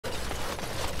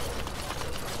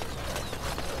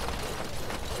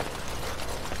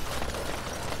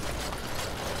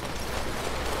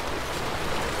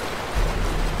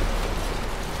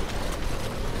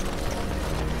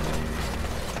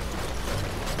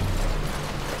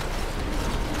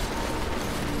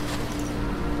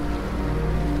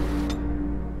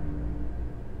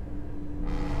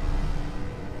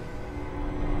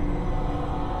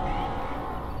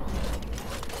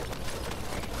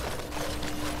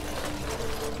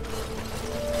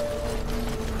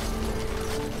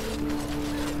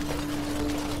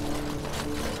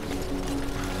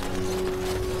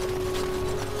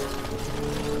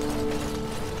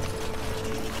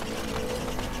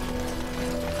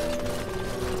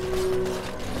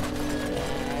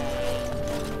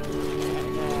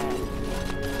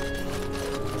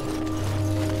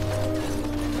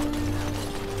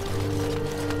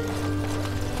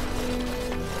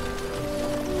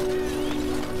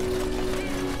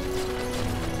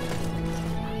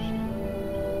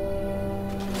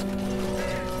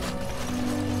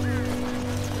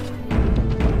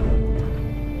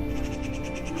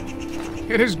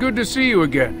It is good to see you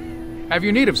again. Have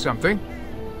you need of something?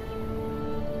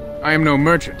 I am no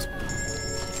merchant.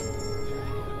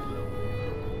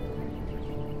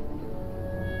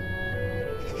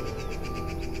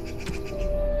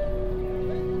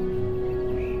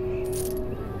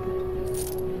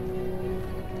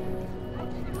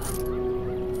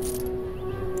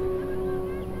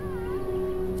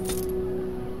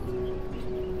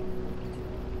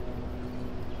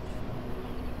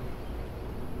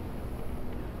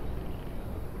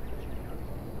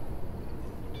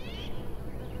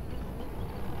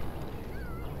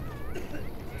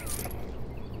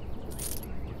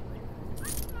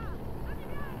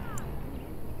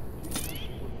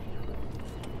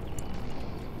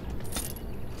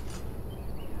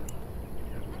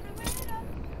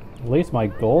 At least my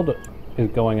gold is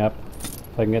going up,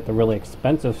 so I can get the really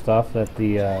expensive stuff that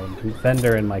the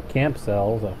vendor in my camp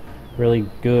sells. Really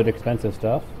good, expensive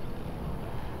stuff.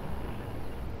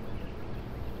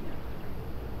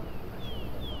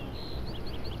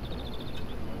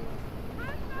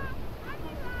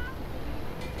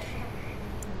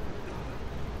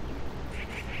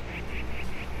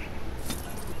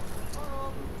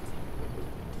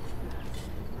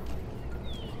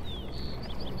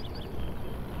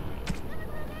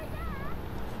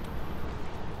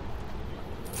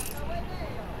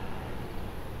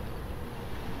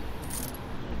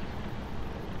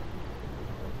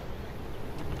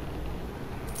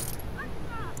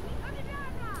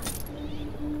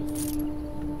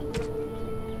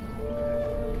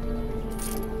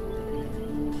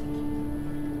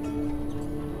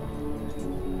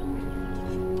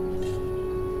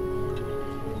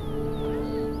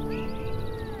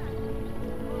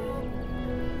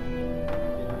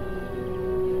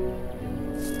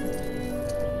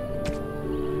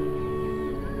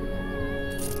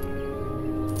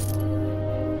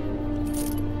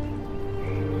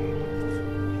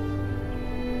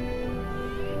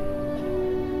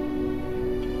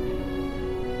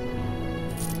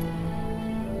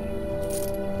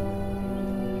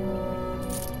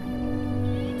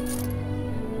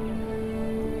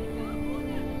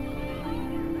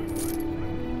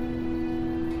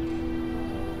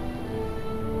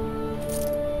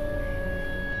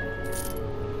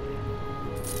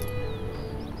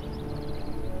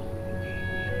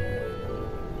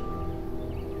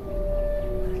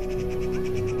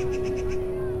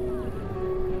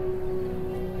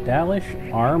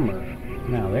 Dalish armor.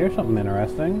 Now there's something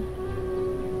interesting.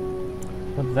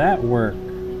 Would that work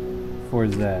for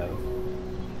Zev?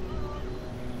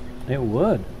 It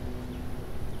would.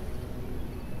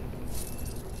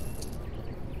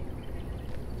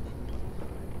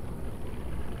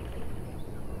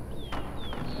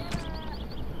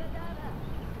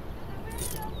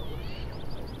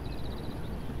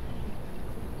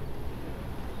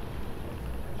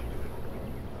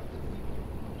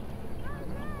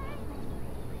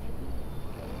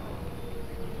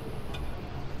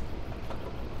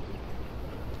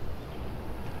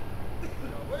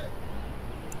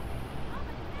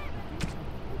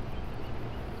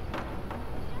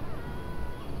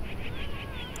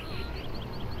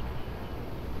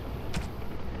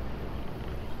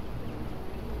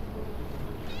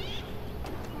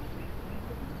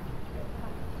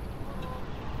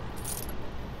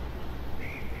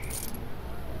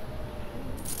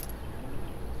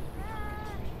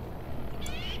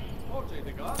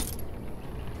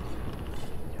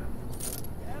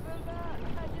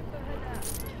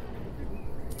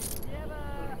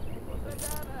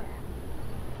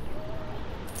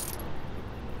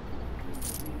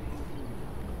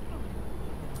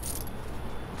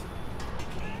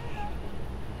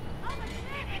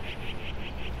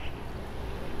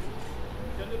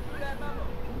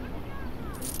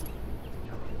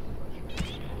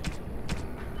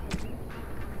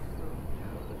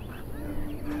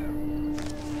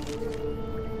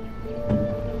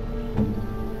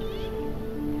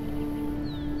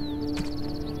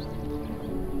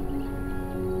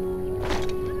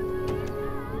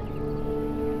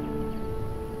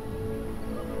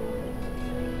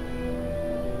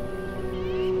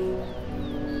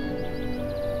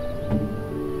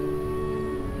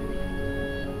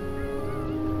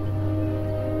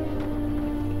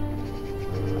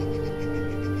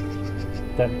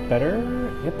 Is that better?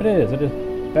 Yep, it is. It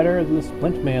is better than the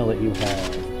splint mail that you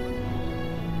have.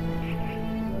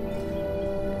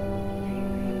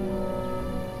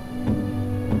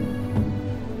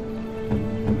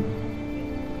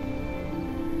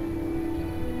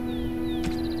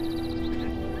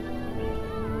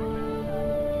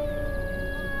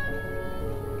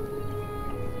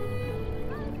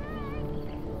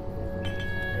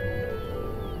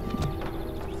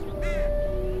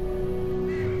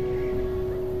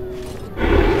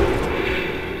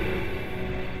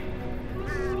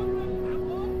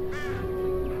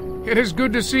 It is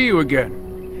good to see you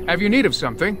again. Have you need of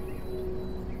something?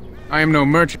 I am no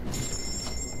merchant.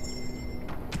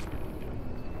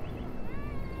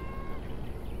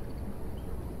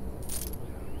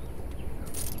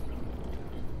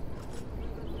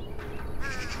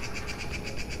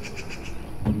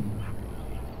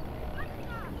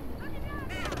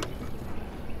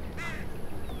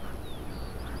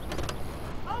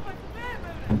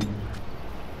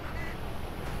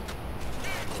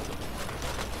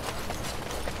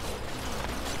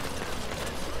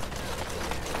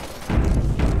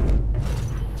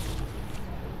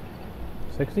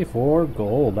 $64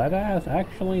 gold. That is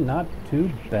actually not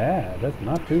too bad. That's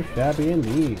not too shabby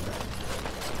indeed.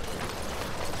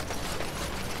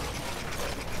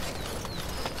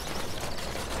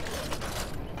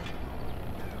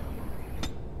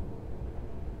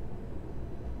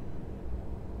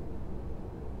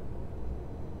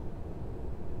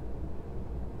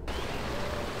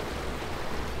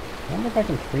 I wonder if I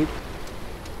can treat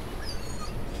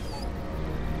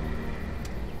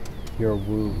your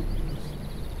wounds.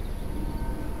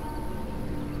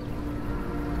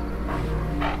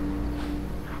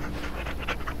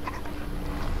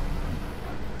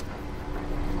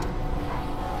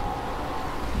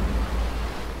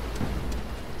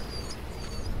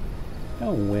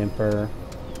 Don't whimper.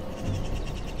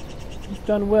 You've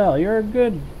done well. You're a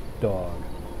good dog.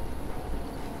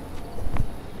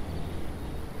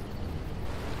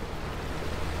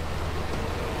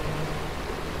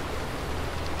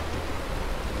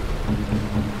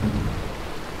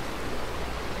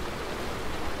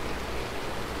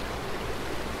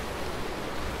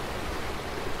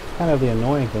 Kind of the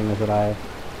annoying thing is that I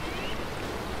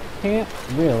can't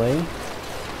really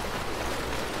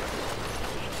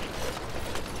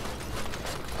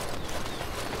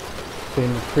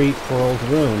treat Coral's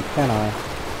wound, can I?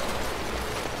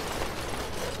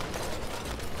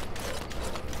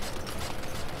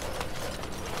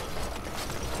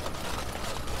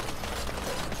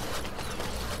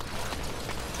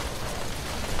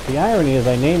 The irony is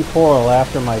I named Coral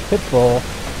after my pit bull,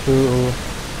 who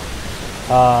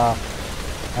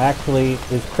actually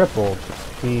is crippled.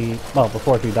 Well,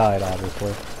 before she died,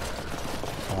 obviously.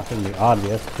 It shouldn't be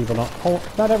obvious. People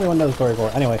don't. Not everyone knows the story of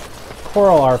Coral. Anyway,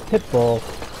 Coral, our pit bull,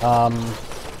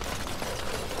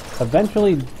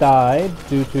 eventually died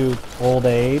due to old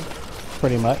age,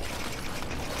 pretty much.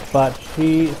 But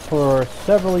she, for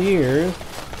several years,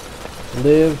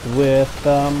 lived with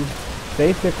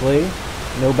basically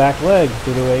no back legs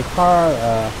due to a car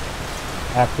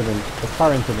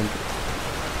incident.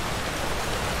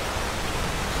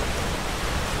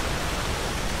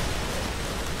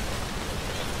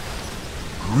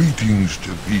 Greetings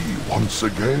to thee once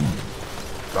again.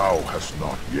 Thou hast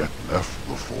not yet left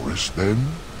the forest, then?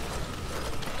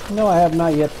 No, I have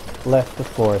not yet left the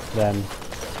forest, then.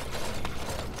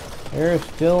 There is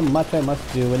still much I must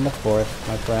do in the forest,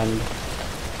 my friend.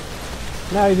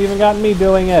 Now he's even got me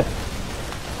doing it!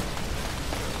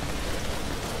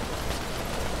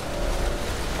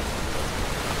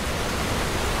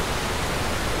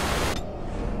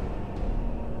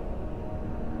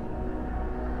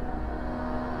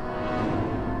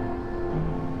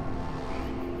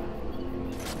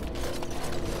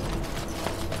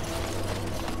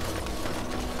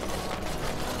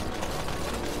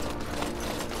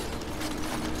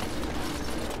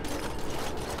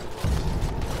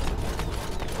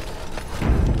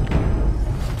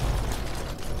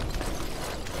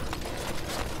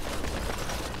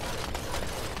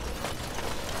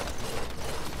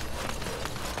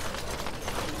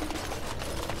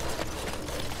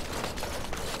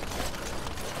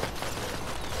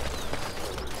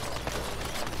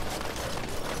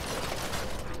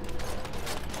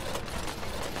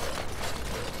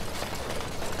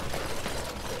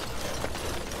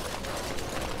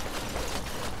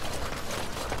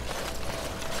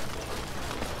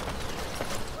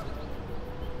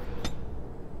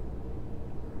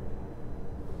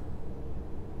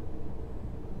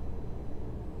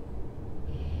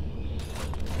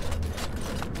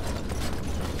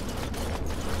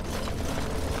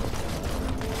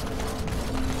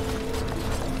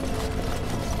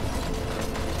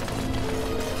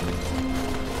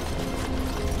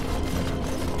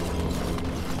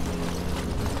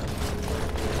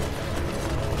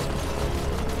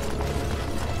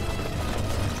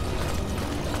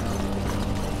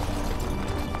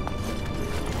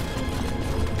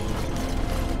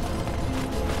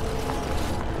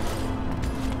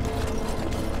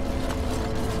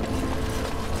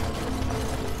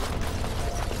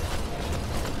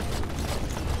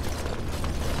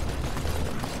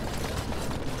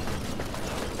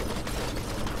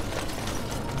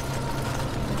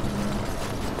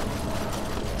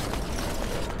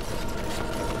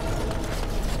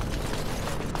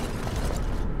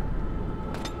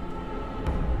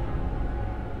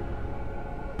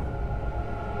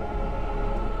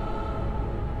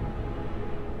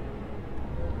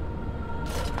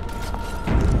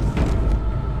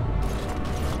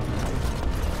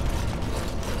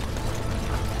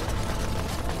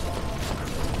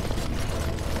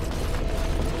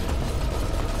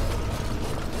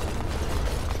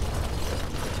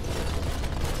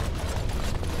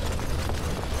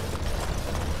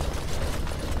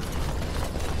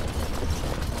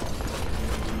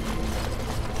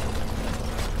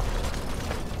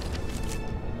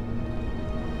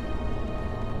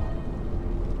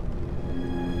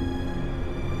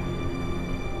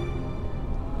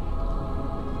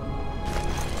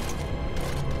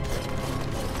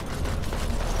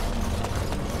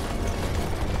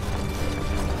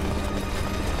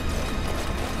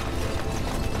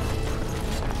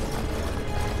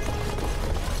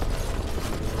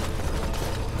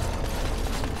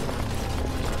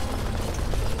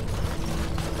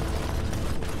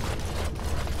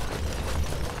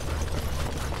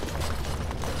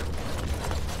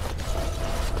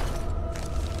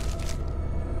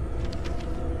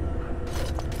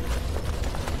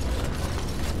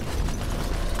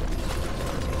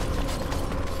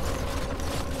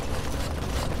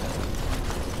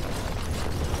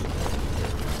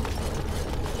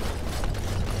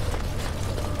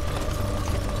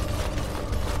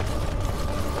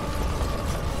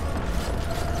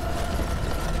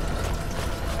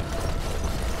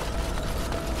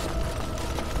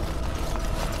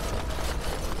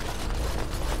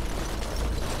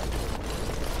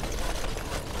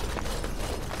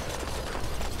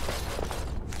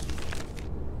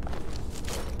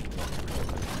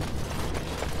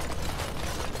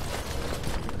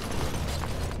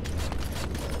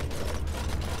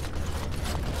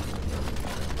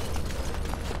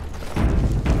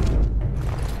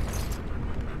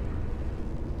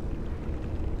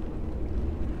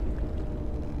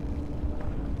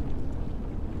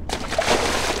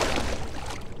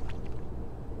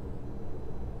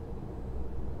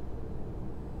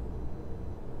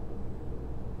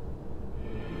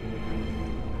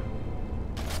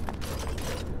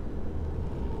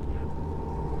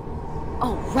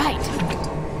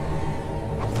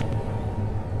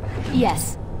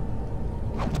 Yes.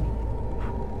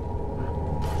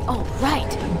 Oh,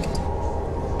 right.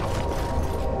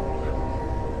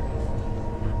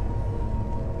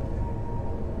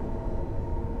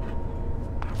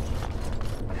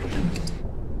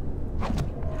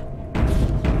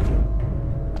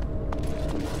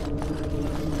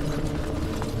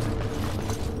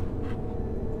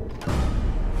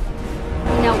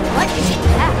 Now what is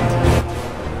that?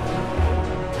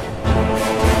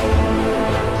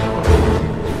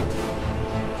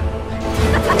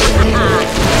 I'm off.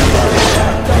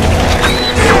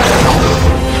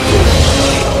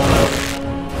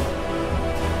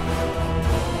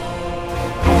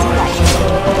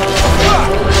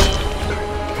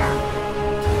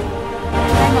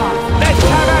 Let's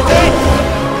have at it!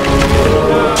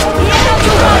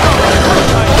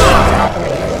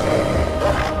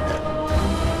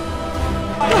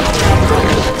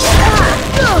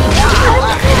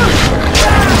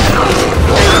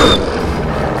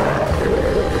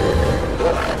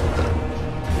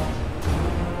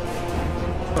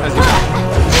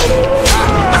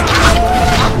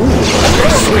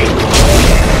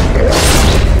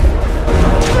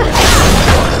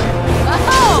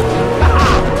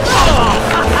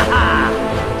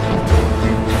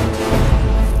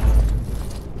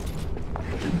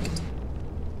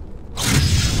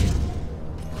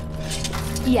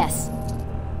 Yes.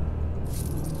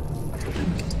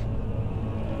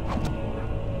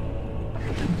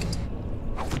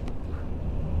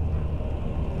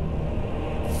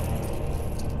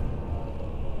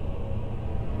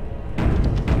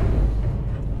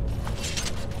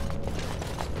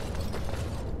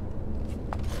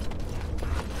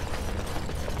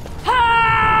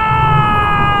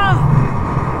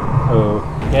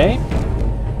 Okay.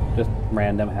 Just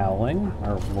random howling,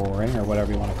 or roaring, or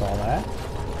whatever you want to call that.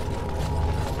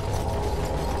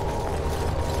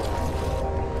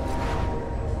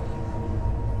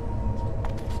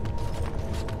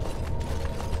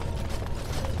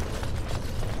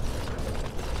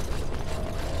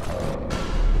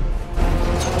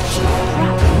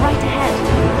 Right ahead.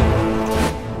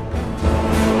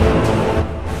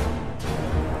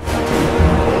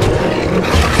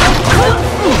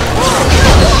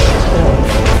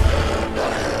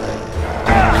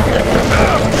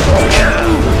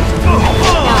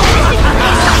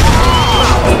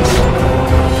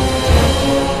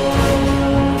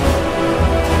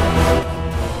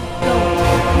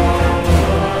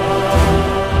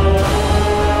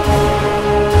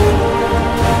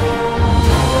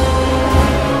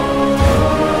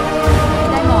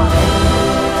 I'm off.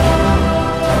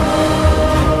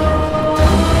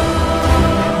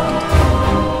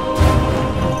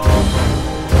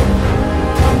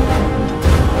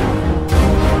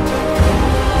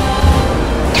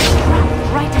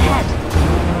 Right ahead.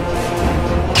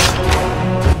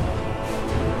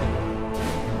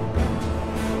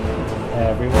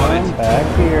 Everyone, back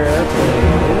here,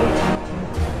 please.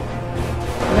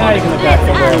 Now you can attack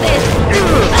the werewolf.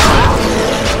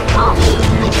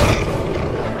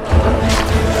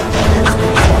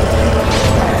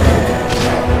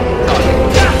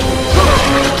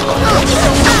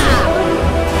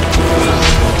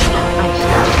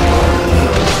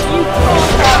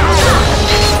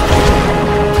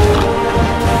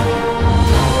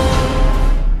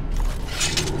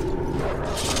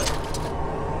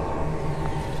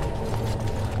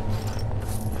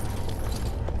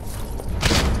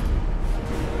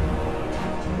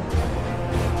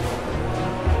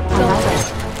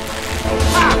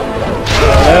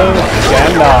 Hello,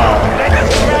 Gandalf.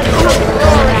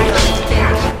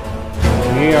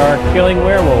 We are killing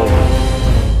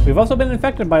werewolves. We've also been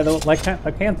infected by the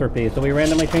lycanthropy, so we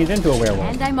randomly change into a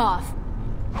werewolf. And I'm off.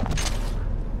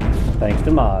 Thanks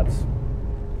to mods.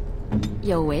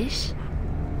 Your wish?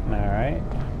 Alright.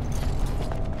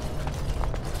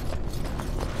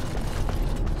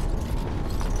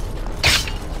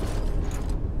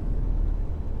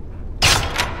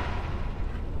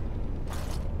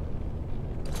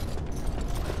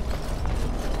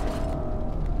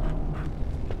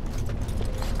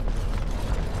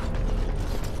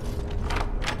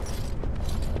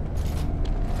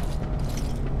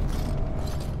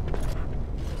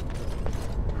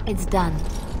 It's done.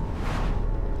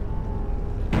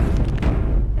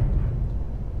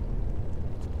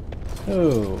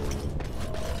 Ooh.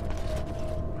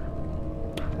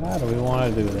 How do we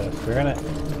want to do this? We're gonna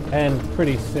end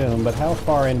pretty soon, but how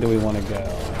far in do we want to go,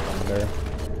 I wonder?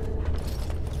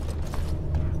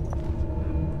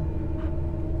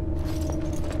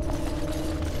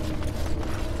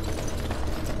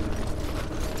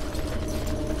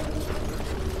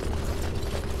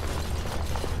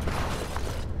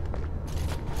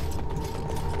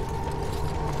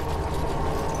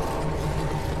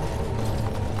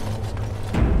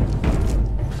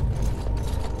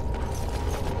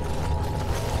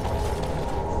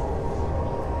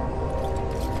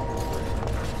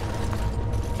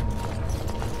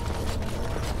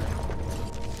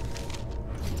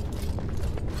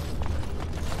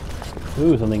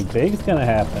 Ooh, something big's gonna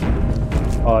happen.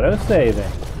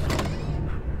 Auto-saving.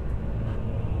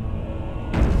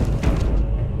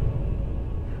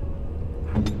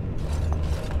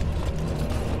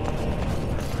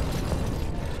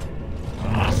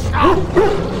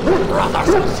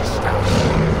 Brothers and sisters,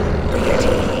 be at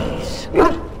ease.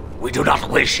 We do not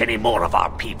wish any more of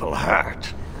our people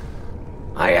hurt.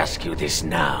 I ask you this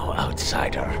now,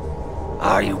 outsider.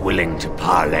 Are you willing to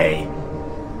parley?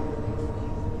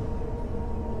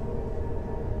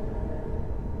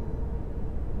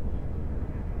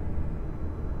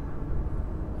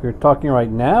 We're talking right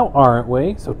now, aren't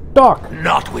we? So talk!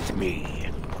 Not with me.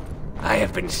 I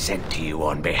have been sent to you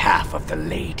on behalf of the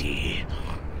lady.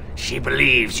 She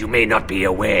believes you may not be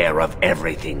aware of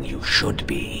everything you should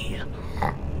be.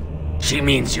 She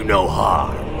means you no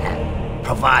harm,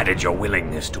 provided your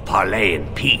willingness to parley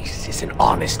in peace is an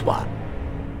honest one.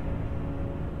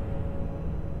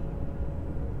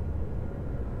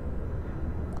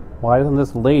 Why doesn't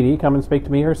this lady come and speak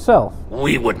to me herself?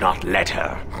 We would not let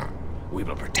her. We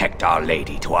will protect our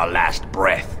lady to our last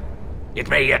breath. It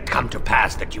may yet come to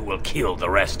pass that you will kill the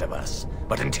rest of us,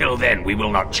 but until then we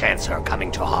will not chance her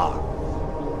coming to harm.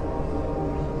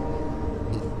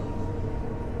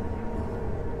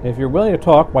 If you're willing to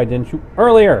talk, why didn't you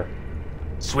earlier?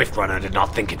 Swiftrunner did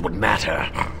not think it would matter.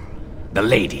 The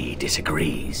lady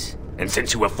disagrees, and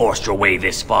since you have forced your way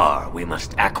this far, we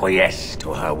must acquiesce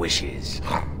to her wishes.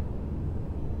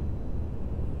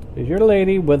 Is your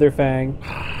lady Witherfang?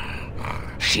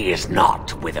 She is not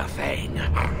Witherfang,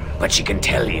 but she can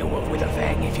tell you of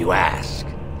Witherfang if you ask.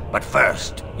 But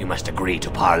first, you must agree to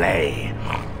parley.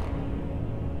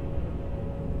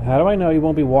 How do I know you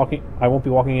won't be walking? I won't be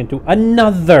walking into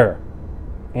another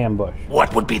ambush.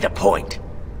 What would be the point?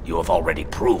 You have already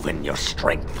proven your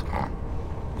strength.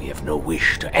 We have no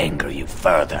wish to anger you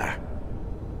further.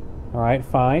 Alright,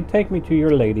 fine. Take me to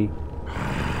your lady.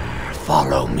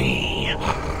 Follow me.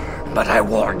 But I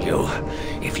warn you,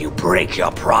 if you break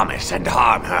your promise and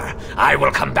harm her, I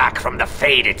will come back from the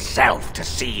Fade itself to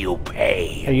see you pay.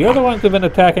 Hey, you're the ones who've been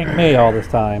attacking me all this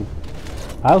time.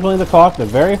 I was willing to talk the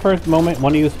very first moment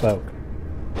one of you spoke.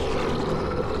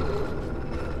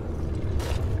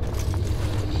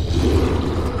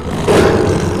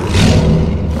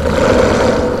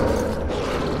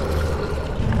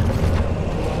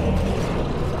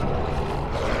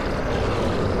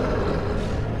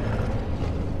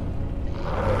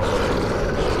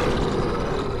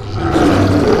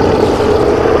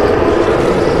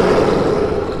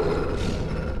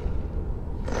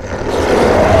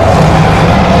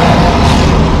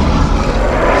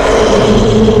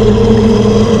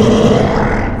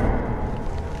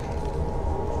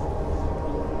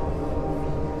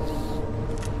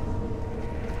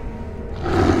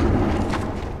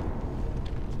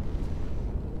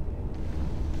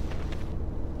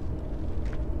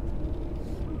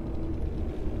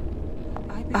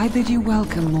 I bid you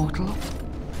welcome, mortal.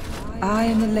 I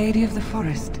am the Lady of the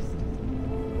Forest.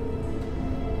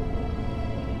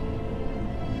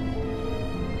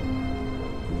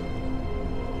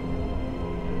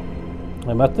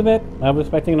 I must admit, I was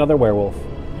expecting another werewolf.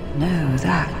 No,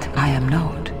 that I am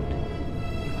not.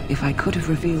 If I could have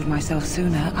revealed myself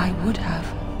sooner, I would have.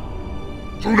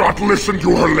 Do not listen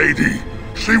to her, lady.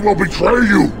 She will betray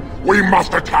you. We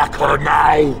must attack her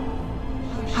now.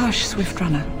 Hush,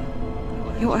 Swiftrunner.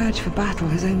 Your urge for battle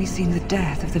has only seen the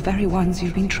death of the very ones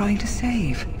you've been trying to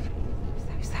save.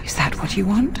 Is that what you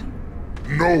want?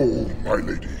 No, my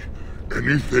lady.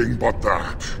 Anything but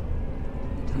that.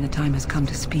 And the time has come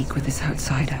to speak with this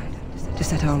outsider, to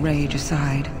set our rage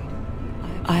aside.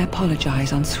 I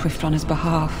apologize on Swiftrunner's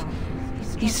behalf.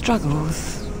 He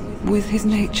struggles with his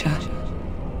nature.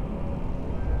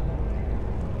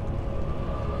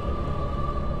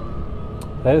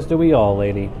 As do we all,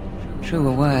 lady.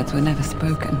 Truer words were never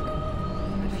spoken.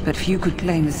 But few could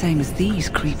claim the same as these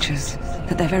creatures,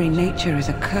 that their very nature is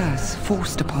a curse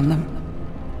forced upon them.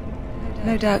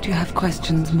 No doubt you have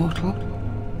questions, mortal.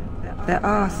 There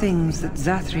are things that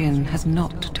Zathrian has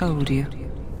not told you.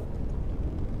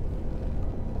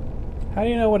 How do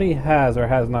you know what he has or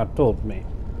has not told me?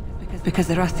 Because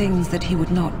there are things that he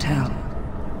would not tell.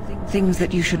 Things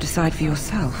that you should decide for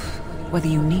yourself, whether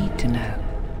you need to know.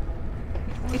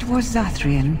 It was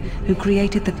Zathrian who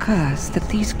created the curse that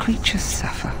these creatures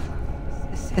suffer.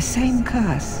 The same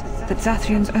curse that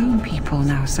Zathrian's own people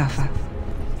now suffer.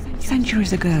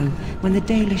 Centuries ago, when the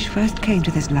Dalish first came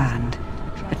to this land,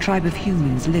 a tribe of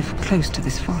humans lived close to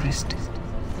this forest.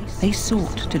 They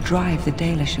sought to drive the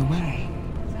Dalish away.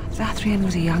 Zathrian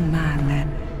was a young man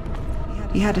then.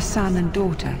 He had a son and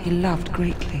daughter he loved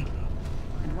greatly.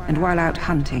 And while out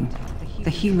hunting, The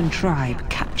human tribe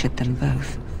captured them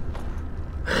both.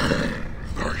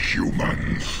 The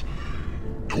humans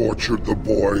tortured the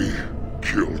boy,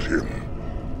 killed him.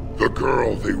 The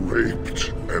girl they raped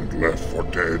and left for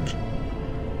dead.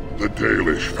 The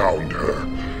Dalish found her,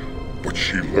 but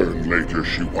she learned later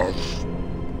she was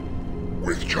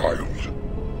with child.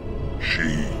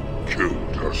 She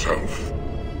killed herself.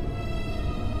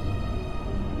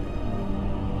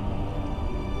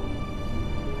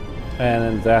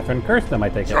 And then Zathrin cursed them, I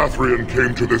take it. Zathrian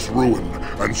came to this ruin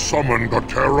and summoned a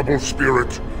terrible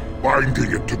spirit,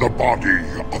 binding it to the body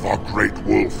of a great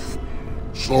wolf.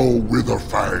 So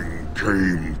Witherfang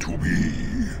came to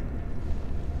be.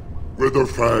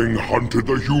 Witherfang hunted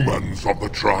the humans of the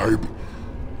tribe.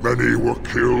 Many were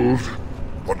killed,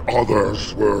 but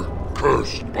others were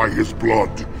cursed by his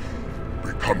blood,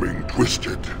 becoming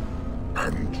twisted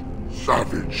and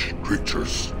savage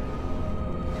creatures.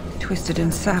 Twisted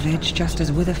and savage, just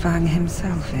as Witherfang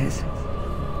himself is.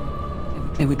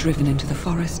 They were driven into the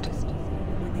forest.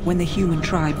 When the human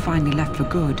tribe finally left for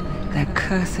good, their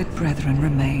cursed brethren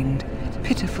remained,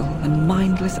 pitiful and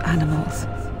mindless animals.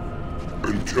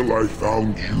 Until I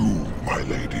found you, my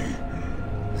lady.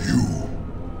 You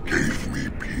gave me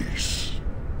peace.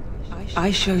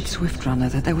 I showed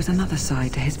Swiftrunner that there was another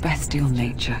side to his bestial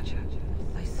nature.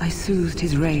 I soothed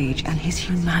his rage and his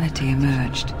humanity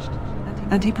emerged.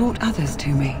 And he brought others to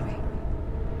me.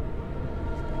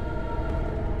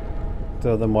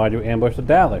 So then why do you ambush the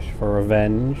Dalish? For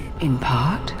revenge? In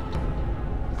part,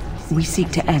 we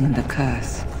seek to end the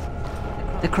curse.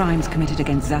 The crimes committed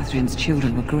against Zathrian's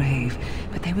children were grave,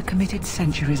 but they were committed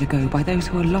centuries ago by those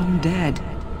who are long dead.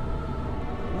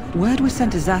 Word was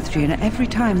sent to Zathrian every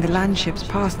time the landships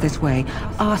passed this way,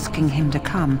 asking him to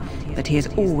come, but he has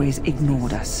always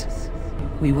ignored us.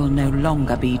 We will no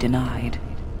longer be denied.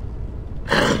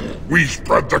 We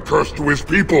spread the curse to his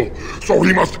people, so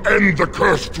he must end the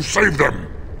curse to save them.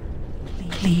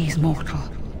 Please, mortal.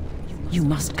 You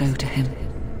must go to him.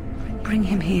 Bring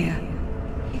him here.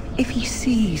 If he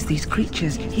sees these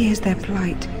creatures, hears their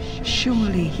plight,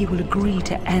 surely he will agree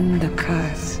to end the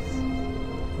curse.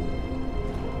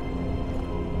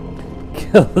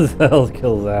 Kill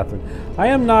Zathrin. I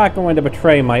am not going to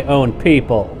betray my own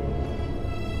people.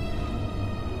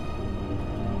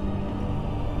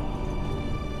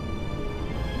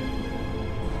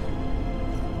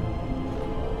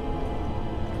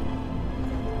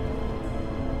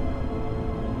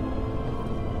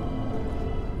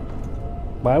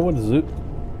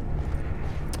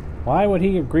 Why would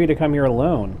he agree to come here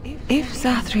alone? If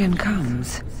Zathrian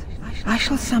comes, I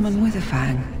shall summon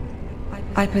Witherfang.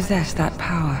 I possess that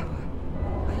power.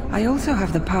 I also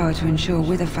have the power to ensure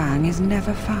Witherfang is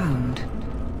never found.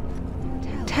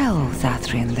 Tell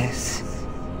Zathrian this.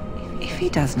 If he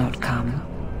does not come,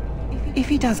 if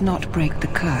he does not break the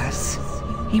curse,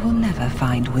 he will never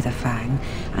find Witherfang,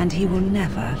 and he will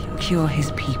never cure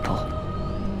his people.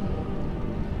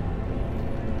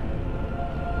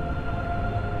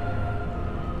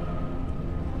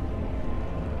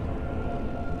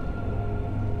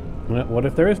 What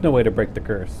if there is no way to break the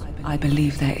curse? I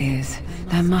believe there is.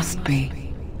 There must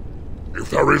be. If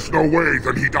there is no way,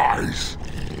 then he dies.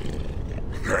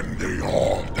 Then they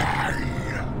all die.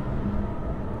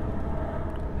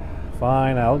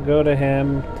 Fine, I'll go to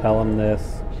him, tell him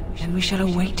this. And we shall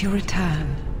await your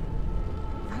return.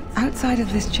 Outside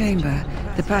of this chamber,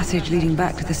 the passage leading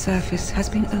back to the surface has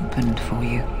been opened for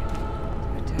you.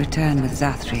 Return with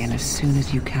Zathrian as soon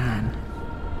as you can.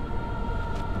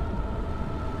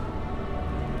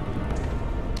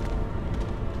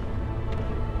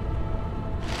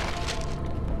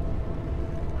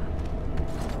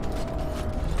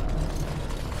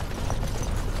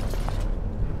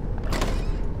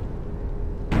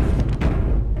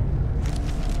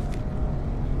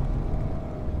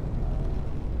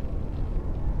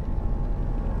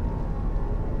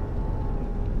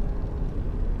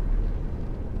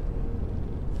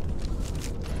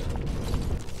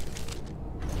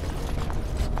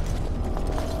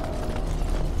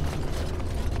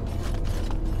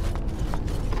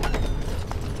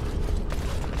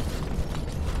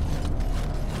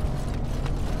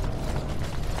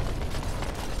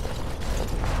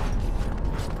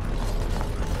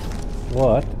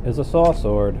 What is a saw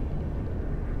sword?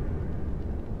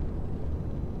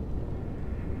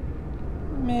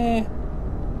 Meh.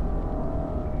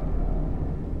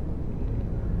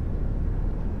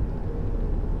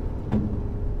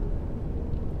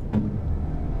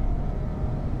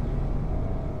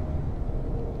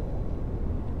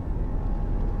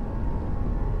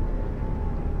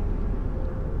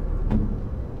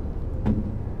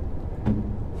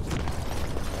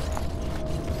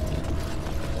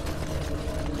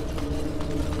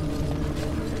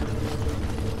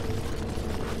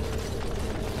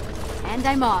 And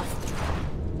I'm off.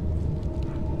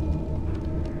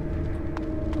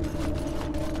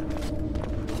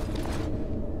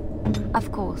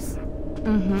 Of course.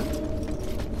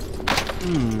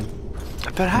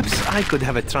 Perhaps I could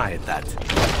have a try at that.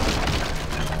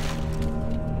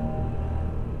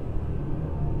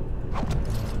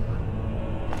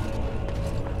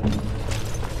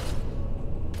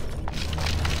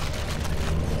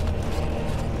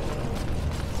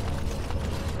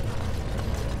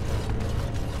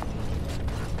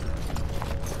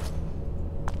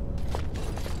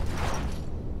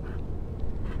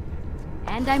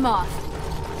 And I'm off.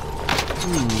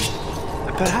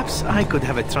 Perhaps I could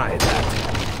have a try at that.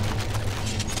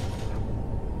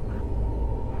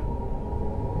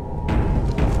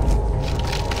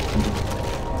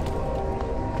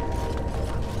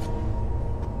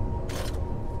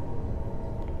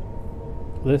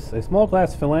 This, a small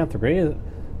glass philanthropy,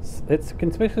 it's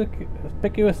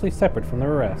conspicuously separate from the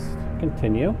rest.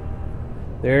 Continue.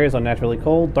 There is unnaturally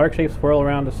cold, dark shapes swirl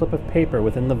around a slip of paper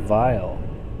within the vial.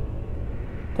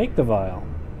 Take the vial.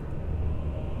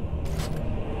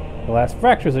 The glass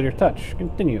fractures at your touch.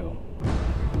 Continue.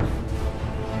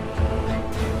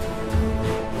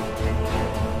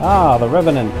 Ah, the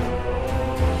Revenant.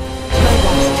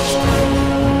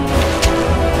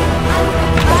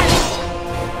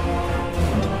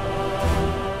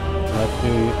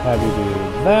 Have you do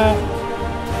that.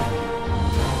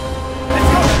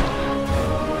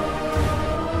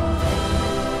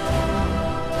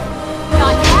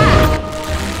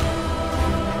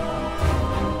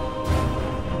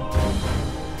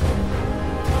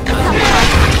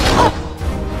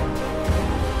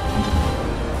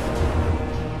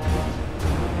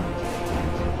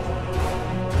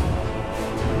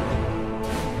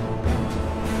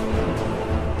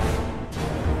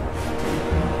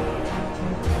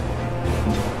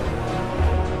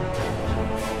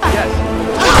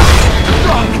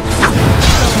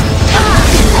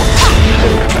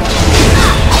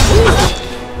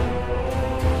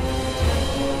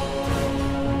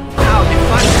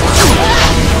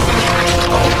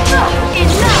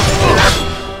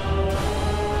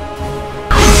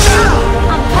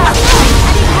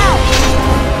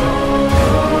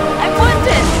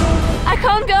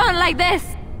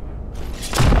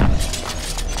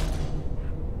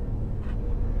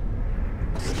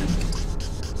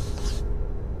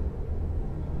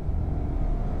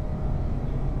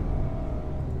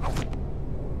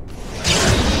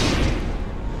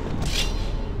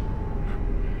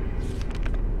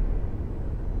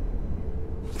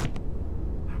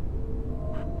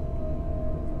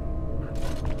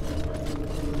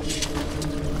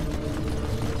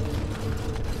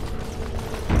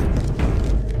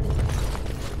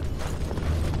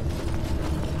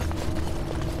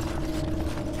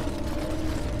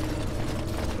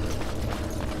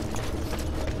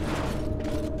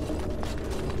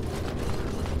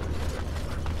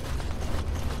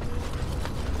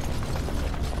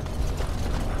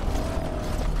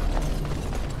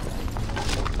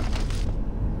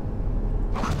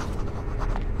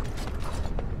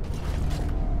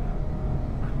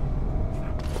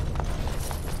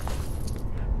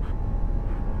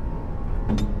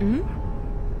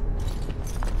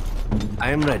 I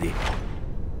am ready.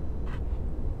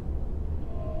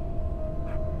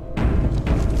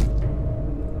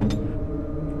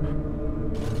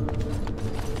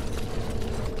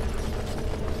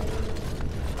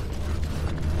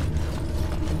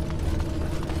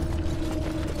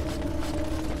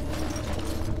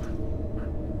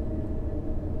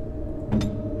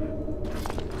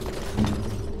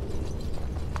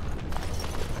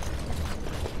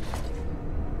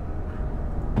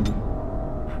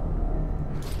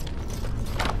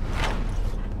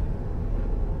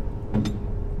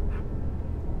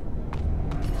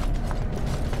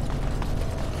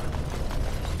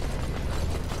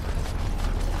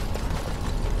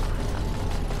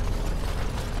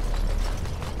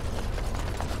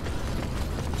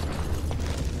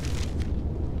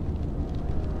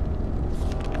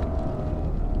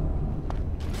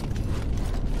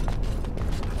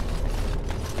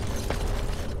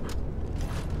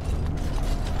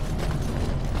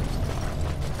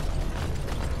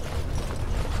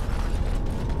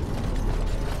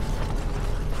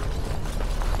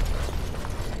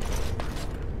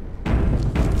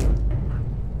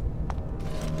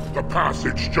 The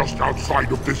passage just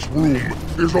outside of this room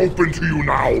is open to you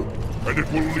now, and it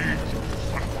will lead to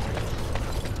Sunlight.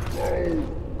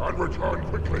 Go, and return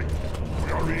quickly.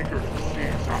 We are eager to see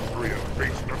Zathrian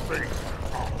face to face.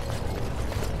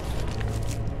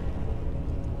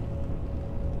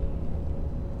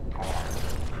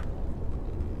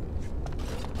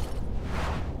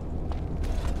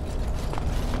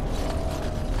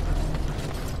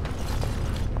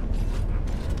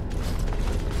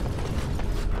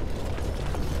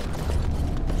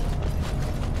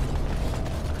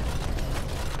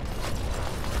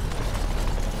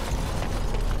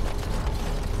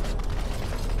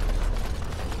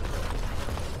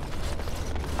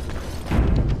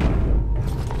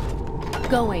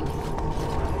 going?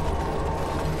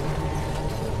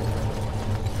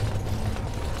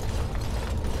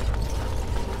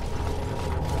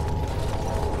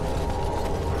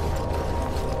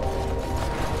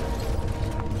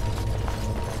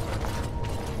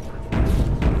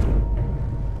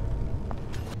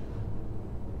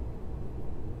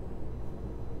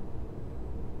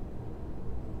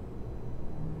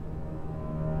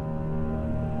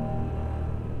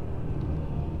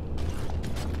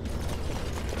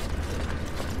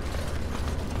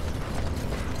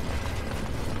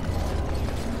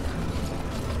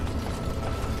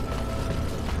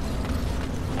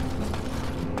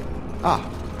 Ah,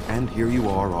 and here you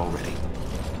are already.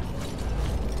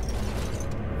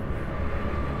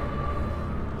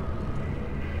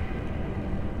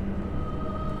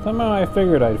 Somehow I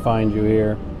figured I'd find you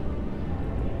here.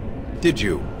 Did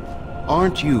you?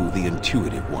 Aren't you the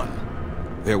intuitive one?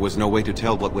 There was no way to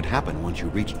tell what would happen once you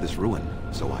reached this ruin,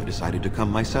 so I decided to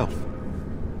come myself.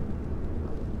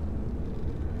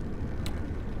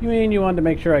 You mean you wanted to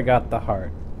make sure I got the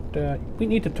heart? We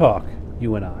need to talk,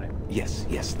 you and I. Yes,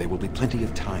 yes, there will be plenty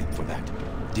of time for that.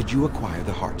 Did you acquire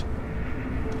the heart?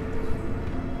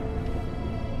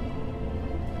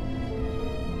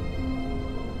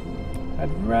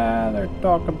 I'd rather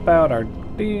talk about our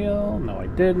deal. No, I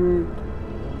didn't.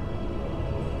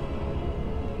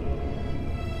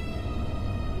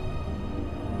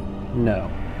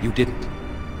 No. You didn't.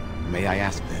 May I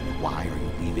ask then, why are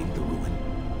you leaving the ruin?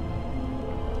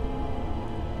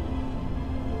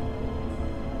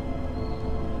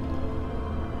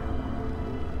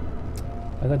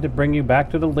 I had to bring you back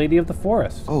to the Lady of the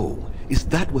Forest. Oh, is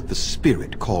that what the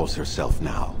spirit calls herself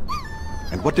now?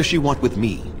 And what does she want with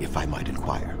me, if I might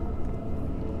inquire?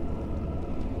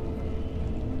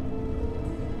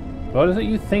 What is it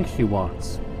you think she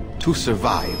wants? To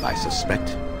survive, I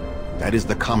suspect. That is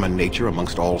the common nature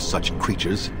amongst all such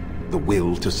creatures, the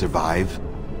will to survive.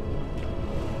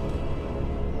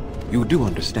 You do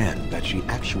understand that she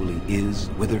actually is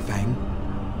Witherfang?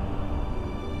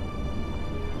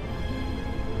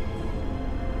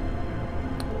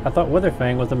 I thought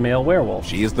Witherfang was a male werewolf.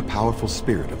 She is the powerful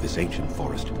spirit of this ancient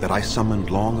forest that I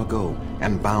summoned long ago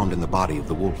and bound in the body of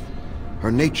the wolf.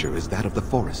 Her nature is that of the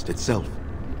forest itself.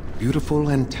 Beautiful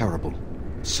and terrible,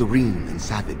 serene and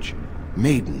savage,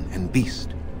 maiden and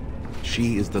beast.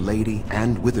 She is the lady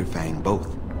and Witherfang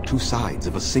both, two sides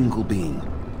of a single being.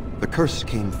 The curse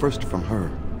came first from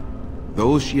her.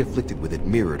 Those she afflicted with it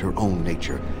mirrored her own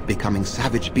nature, becoming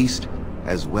savage beast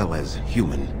as well as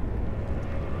human.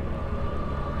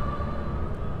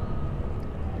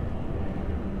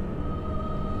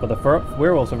 But the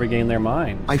werewolves have regained their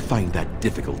mind. I find that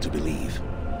difficult to believe.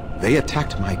 They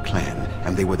attacked my clan,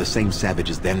 and they were the same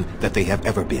savages then that they have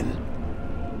ever been.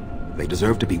 They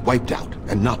deserve to be wiped out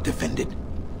and not defended.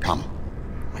 Come,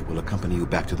 I will accompany you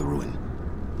back to the ruin.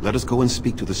 Let us go and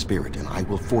speak to the spirit, and I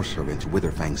will force her into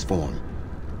Witherfang's form.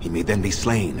 He may then be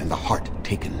slain and the heart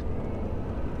taken.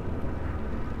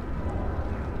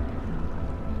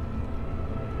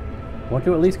 Won't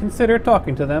you at least consider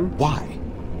talking to them? Why?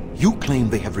 You claim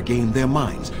they have regained their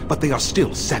minds, but they are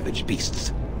still savage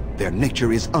beasts. Their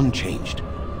nature is unchanged.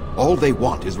 All they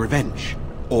want is revenge,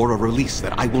 or a release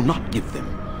that I will not give them.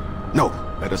 No,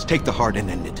 let us take the heart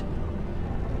and end it.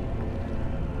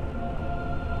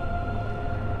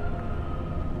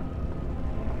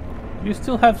 You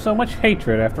still have so much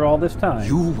hatred after all this time.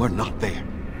 You were not there.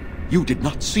 You did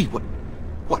not see what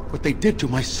they did to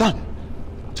my son,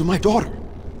 to my daughter,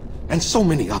 and so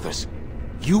many others.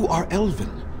 You are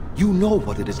Elven. You know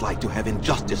what it is like to have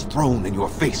injustice thrown in your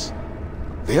face.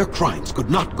 Their crimes could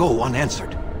not go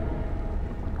unanswered.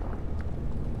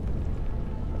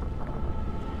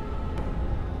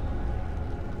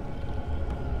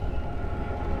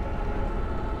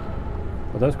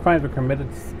 Well, those crimes were committed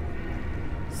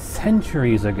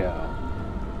centuries ago.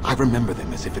 I remember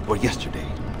them as if it were yesterday.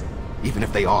 Even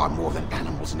if they are more than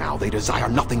animals now, they desire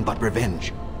nothing but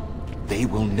revenge. They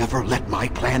will never let my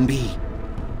clan be.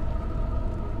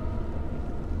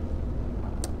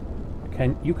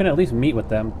 You can at least meet with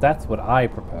them. That's what I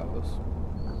propose.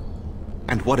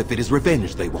 And what if it is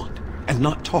revenge they want, and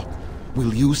not talk?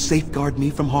 Will you safeguard me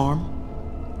from harm?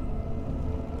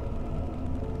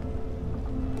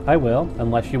 I will,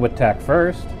 unless you attack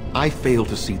first. I fail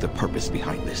to see the purpose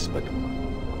behind this, but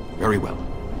very well.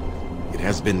 It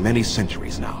has been many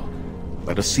centuries now.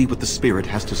 Let us see what the spirit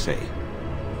has to say.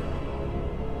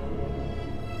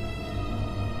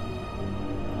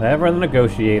 Ever the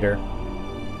negotiator.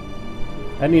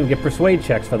 I didn't even get persuade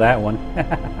checks for that one.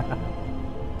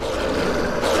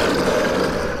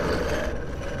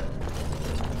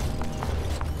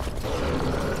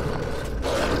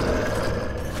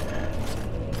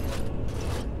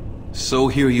 So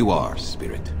here you are,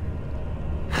 Spirit.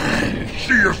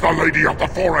 She is the Lady of the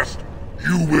Forest.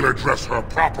 You will address her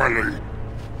properly.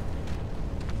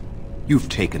 You've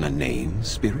taken a name,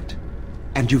 Spirit?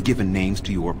 And you've given names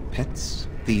to your pets?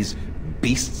 These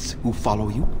beasts who follow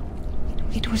you?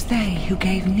 It was they who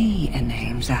gave me a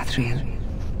name, Zathrian.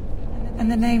 And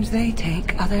the names they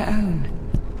take are their own.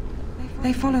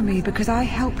 They follow me because I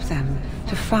help them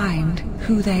to find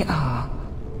who they are.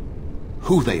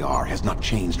 Who they are has not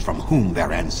changed from whom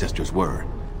their ancestors were.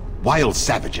 Wild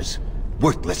savages.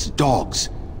 Worthless dogs.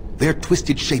 Their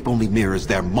twisted shape only mirrors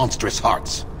their monstrous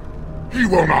hearts. He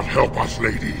will not help us,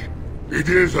 lady. It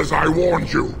is as I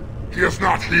warned you. He is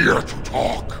not here to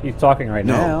talk. He's talking right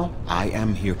No, now. I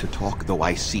am here to talk, though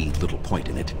I see little point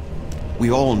in it. We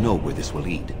all know where this will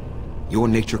lead. Your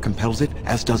nature compels it,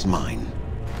 as does mine.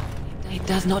 It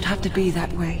does not have to be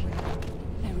that way.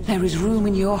 There is room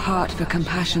in your heart for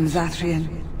compassion,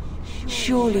 Zathrian.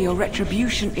 Surely your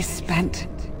retribution is spent.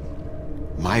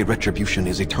 My retribution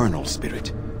is eternal,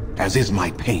 Spirit. As is my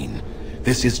pain.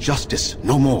 This is justice,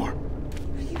 no more.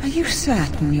 Are you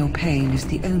certain your pain is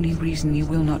the only reason you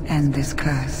will not end this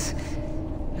curse?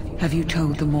 Have you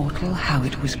told the mortal how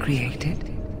it was created?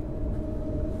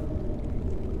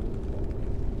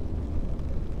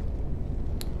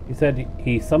 He said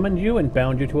he summoned you and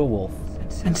bound you to a wolf.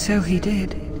 And so he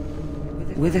did.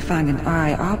 Witherfang and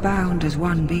I are bound as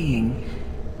one being.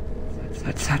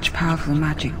 But such powerful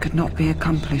magic could not be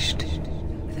accomplished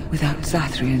without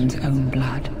Zathrian's own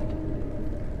blood.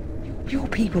 Your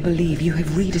people believe you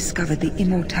have rediscovered the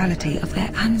immortality of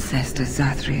their ancestors,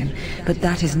 Zathrian, but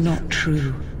that is not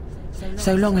true.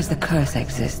 So long as the curse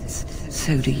exists,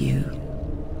 so do you.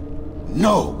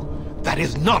 No! That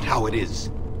is not how it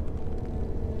is!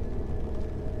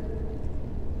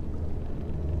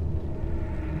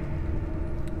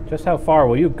 Just how far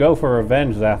will you go for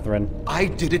revenge, Zathrin? I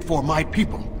did it for my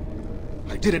people.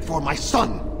 I did it for my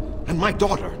son and my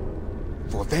daughter.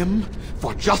 For them,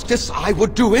 for justice, I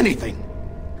would do anything.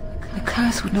 The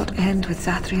curse would not end with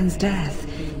Zathrian's death.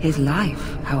 His life,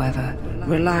 however,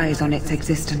 relies on its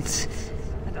existence.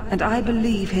 And I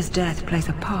believe his death plays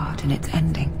a part in its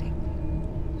ending.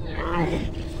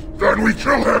 Then we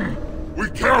kill him! We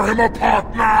tear him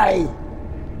apart now!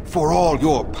 For all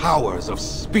your powers of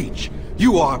speech,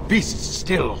 you are beasts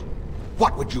still.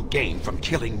 What would you gain from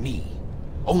killing me?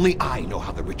 Only I know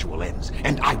how the ritual ends,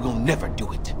 and I will never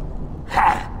do it.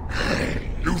 Ha!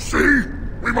 You see?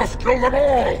 We must kill them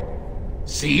all!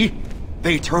 See?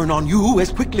 They turn on you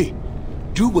as quickly.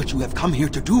 Do what you have come here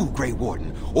to do, Grey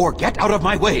Warden, or get out of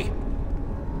my way!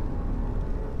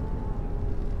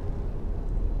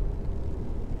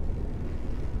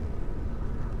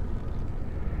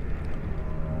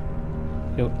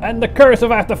 You'll end the curse if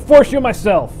I have to force you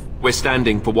myself! We're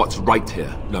standing for what's right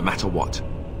here, no matter what.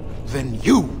 Then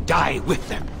you die with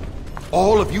them.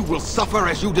 All of you will suffer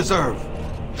as you deserve.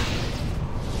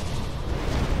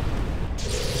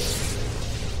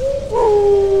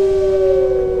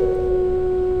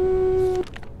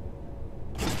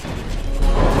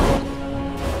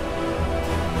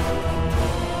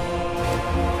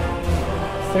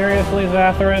 Seriously,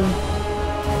 Zathrin?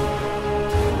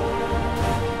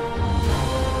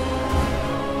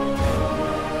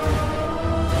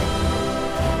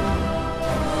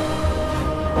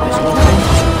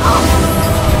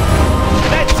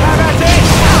 Let's have at it!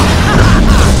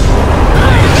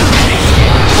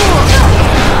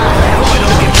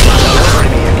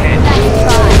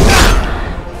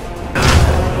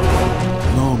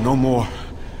 No, no more.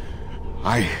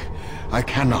 I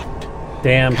cannot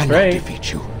Damn straight.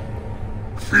 defeat you.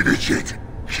 Finish it!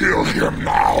 Kill him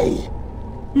now!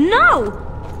 No!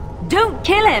 Don't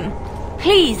kill him!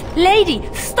 Please, lady,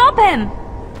 stop him!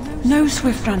 No,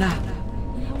 Swiftrunner.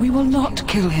 We will not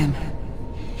kill him.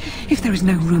 If there is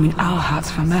no room in our hearts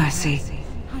for mercy,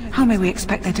 how may we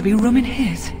expect there to be room in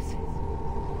his?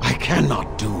 I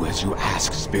cannot do as you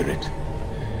ask, Spirit.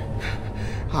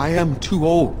 I am too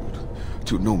old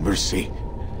to know mercy.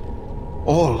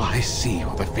 All I see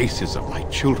are the faces of my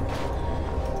children,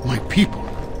 my people.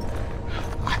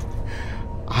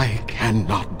 I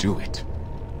cannot do it.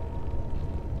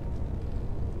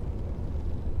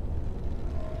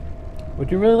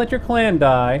 Would you really let your clan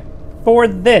die for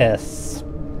this?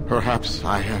 Perhaps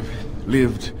I have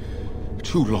lived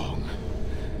too long.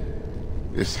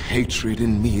 This hatred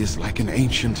in me is like an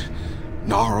ancient,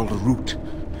 gnarled root.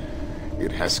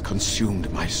 It has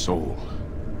consumed my soul.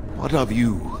 What of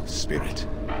you, Spirit?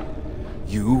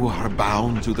 You are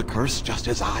bound to the curse just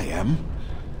as I am.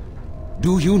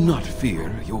 Do you not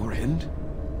fear your end?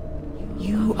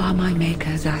 You are my maker,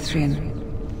 Zathrian.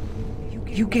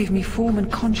 You gave me form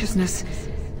and consciousness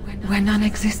where none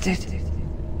existed.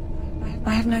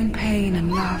 I have known pain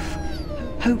and love,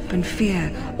 hope and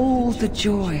fear, all the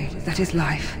joy that is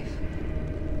life.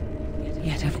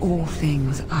 Yet of all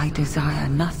things I desire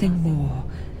nothing more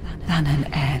than an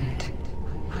end.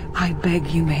 I beg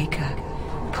you, Maker,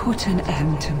 put an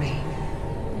end to me.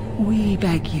 We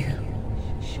beg you,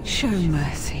 show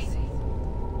mercy.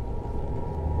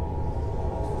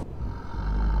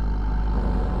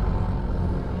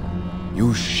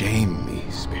 You shame me,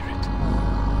 Spirit.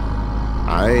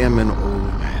 I am an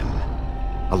old man,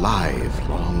 alive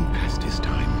long past his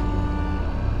time.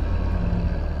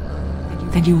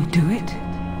 Then you'll do it?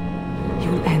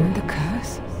 You'll end the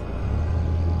curse?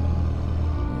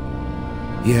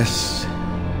 Yes,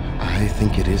 I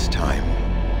think it is time.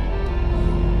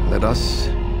 Let us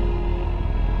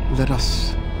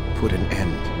put an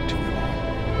end to it all.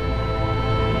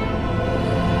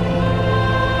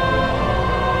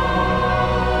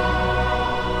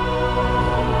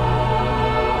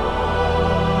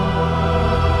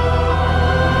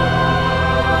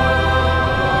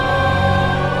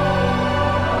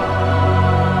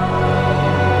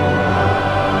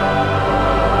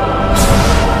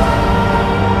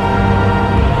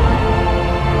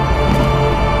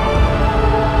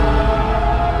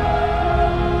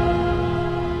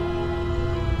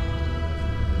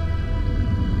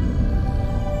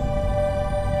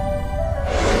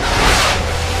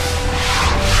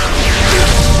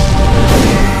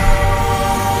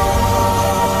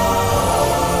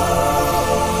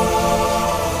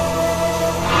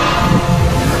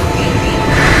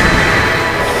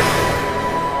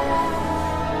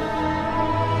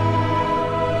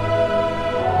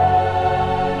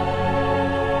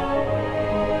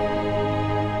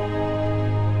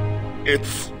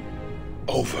 It's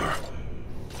over.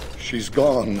 She's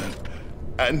gone.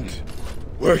 And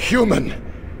we're human.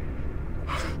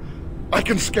 I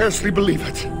can scarcely believe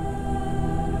it.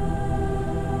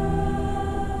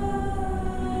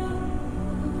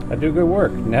 I do good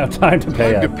work. Now time to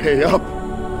pay up. Time to pay up?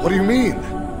 What do you mean?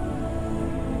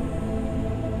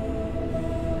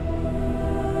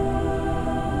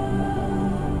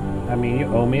 I mean, you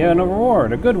owe me a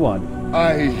reward, a good one.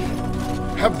 I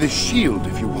have this shield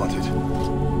if you want it.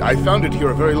 I found it here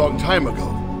a very long time ago.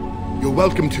 You're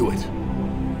welcome to it.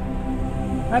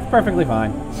 That's perfectly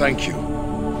fine. Thank you.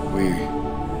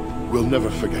 We'll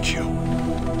never forget you.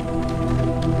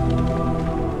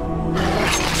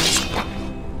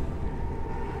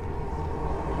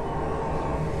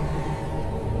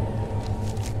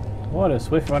 What does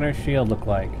Swiftrunner's shield look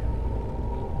like?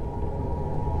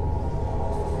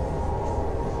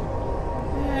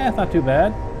 It's not too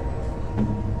bad.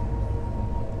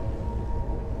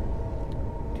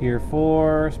 Tier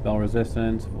 4, spell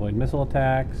resistance, avoid missile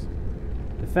attacks.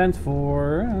 Defense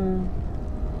 4.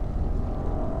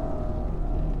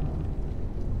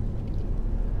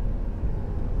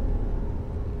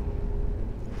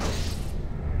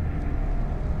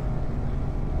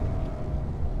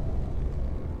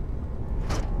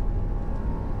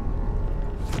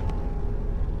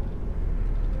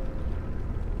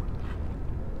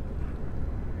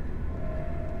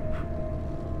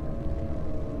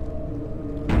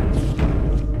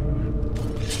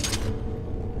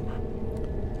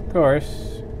 Of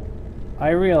course, I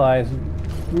realize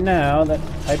now that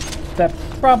that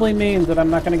probably means that I'm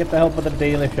not going to get the help of the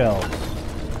Dalish elves.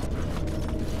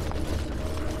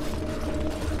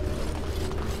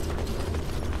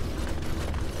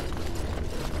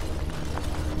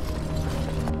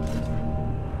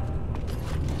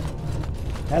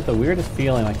 I have the weirdest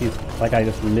feeling like I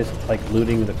just missed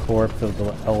looting the corpse of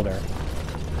the elder.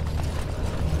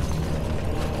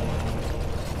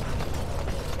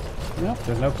 Nope,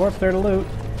 there's no corpse there to loot.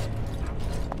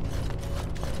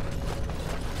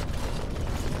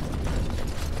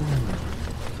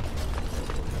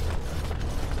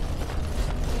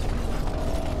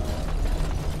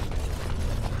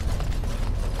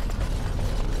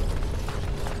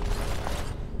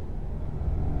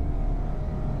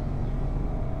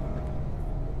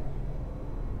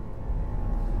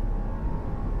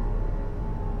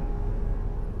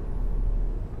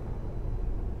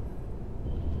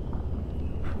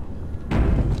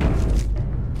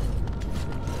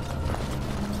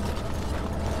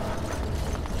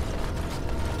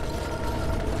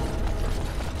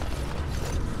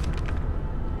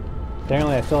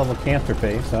 Apparently I still have a cancer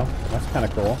face, so that's kind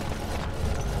of cool.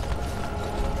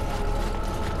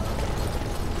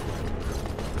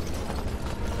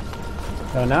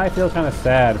 So now I feel kind of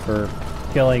sad for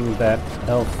killing that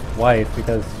elf's wife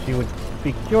because she would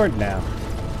be cured now.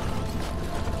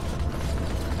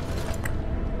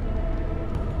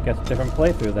 Guess a different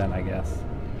playthrough then, I guess.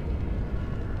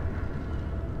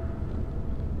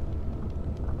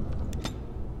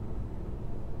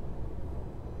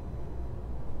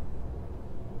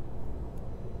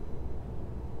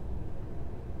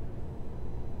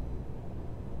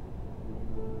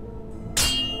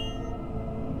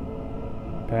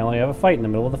 have a fight in the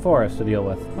middle of the forest to deal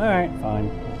with. Alright, fine.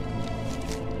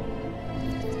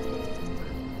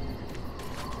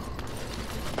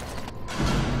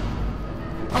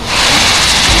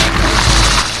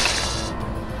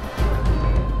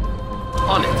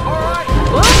 On it.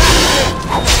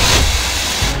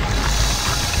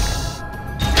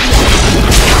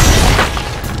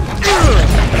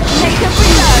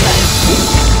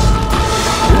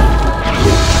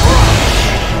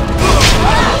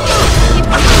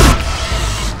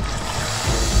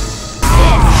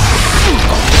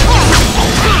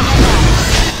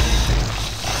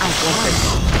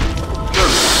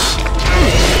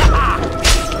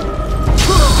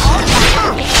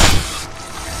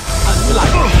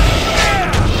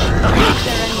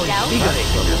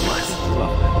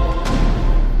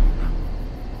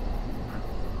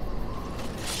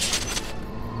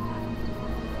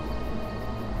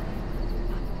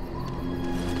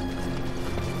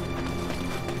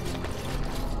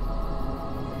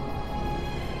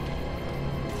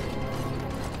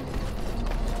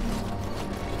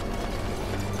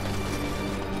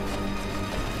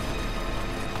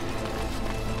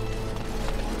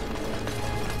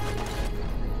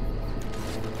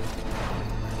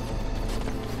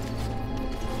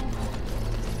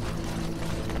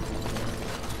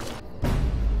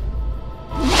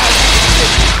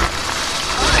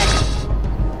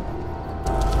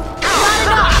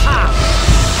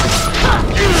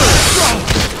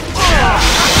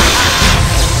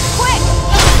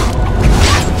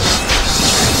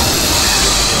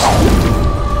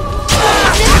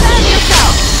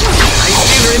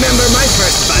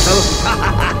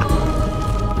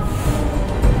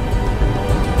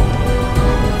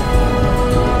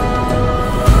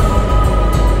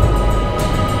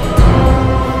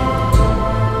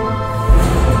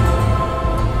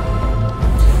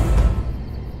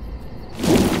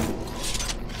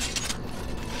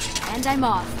 And I'm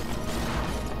off.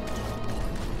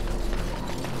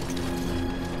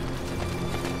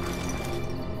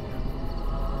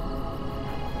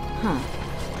 Huh.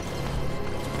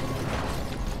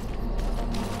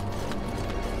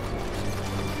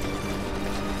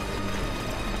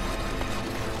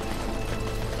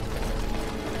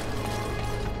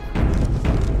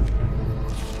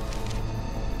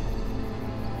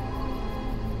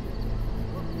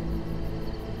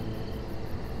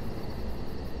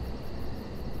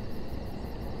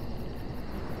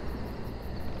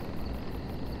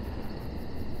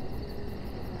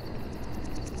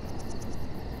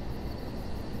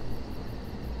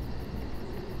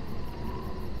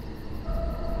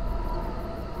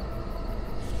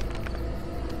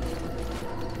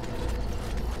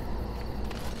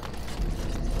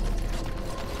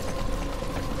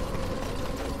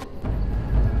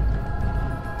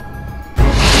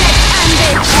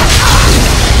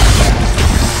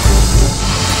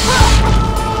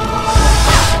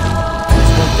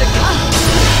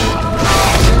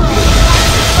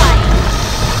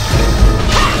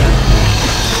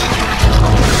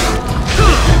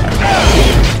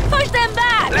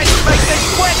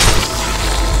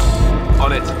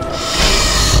 On it.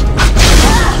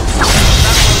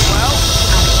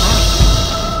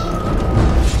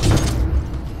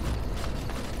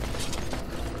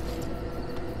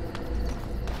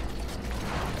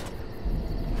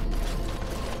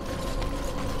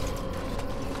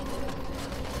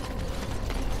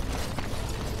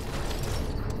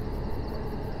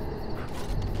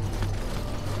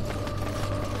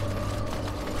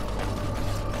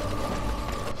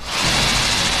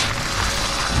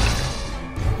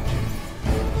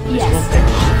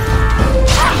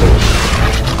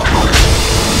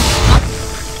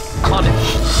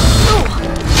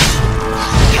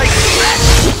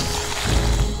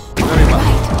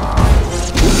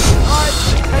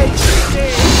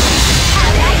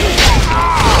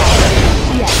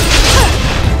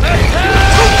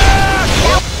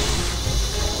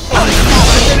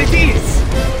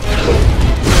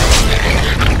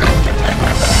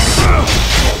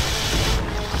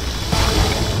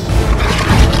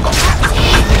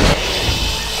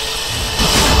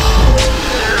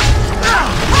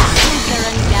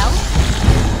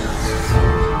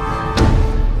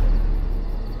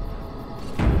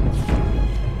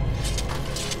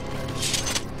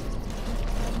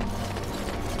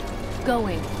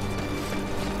 Going.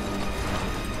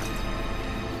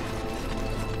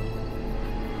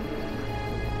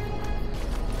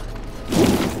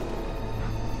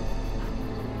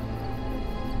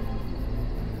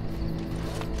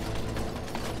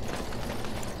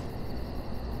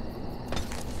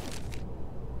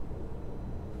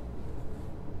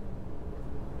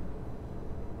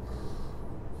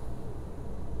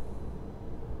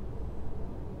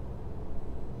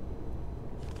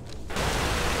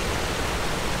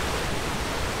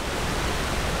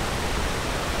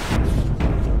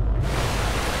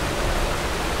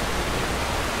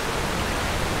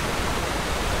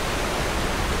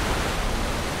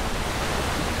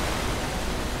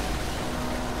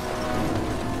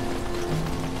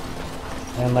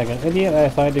 And like an idiot, I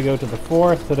decided to go to the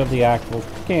forest instead of the actual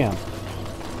camp.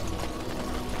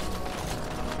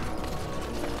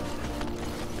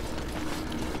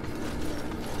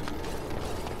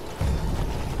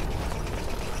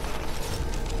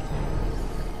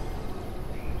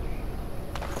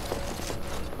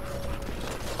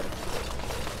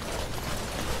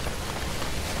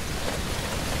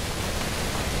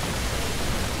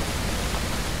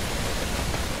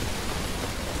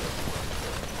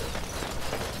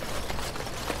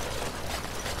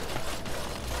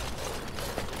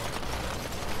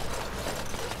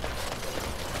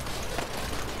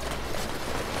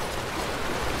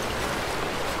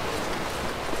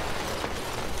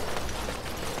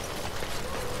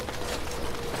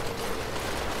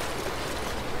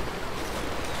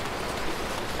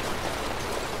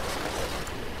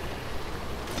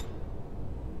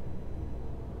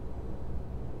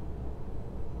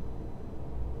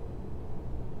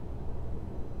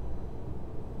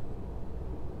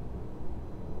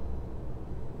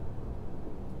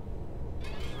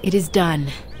 It is done.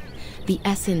 The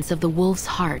essence of the wolf's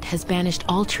heart has banished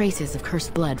all traces of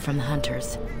cursed blood from the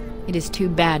hunters. It is too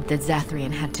bad that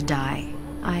Zathrian had to die.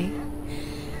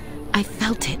 I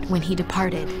felt it when he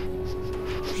departed.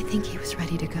 I think he was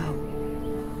ready to go.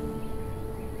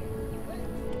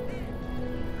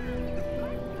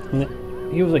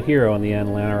 He was a hero in the end,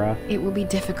 Lanara. It will be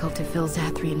difficult to fill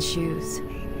Zathrian's shoes.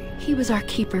 He was our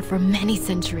keeper for many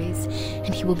centuries,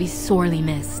 and he will be sorely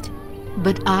missed.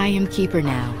 But I am keeper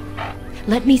now.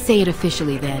 Let me say it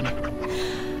officially then.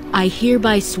 I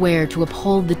hereby swear to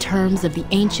uphold the terms of the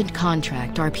ancient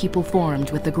contract our people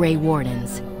formed with the Grey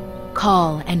Wardens.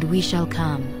 Call, and we shall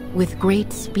come, with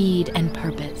great speed and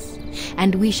purpose,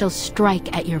 and we shall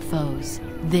strike at your foes.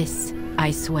 This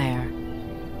I swear.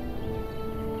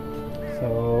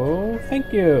 So,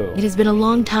 thank you. It has been a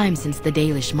long time since the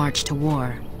Dalish marched to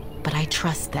war, but I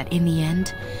trust that in the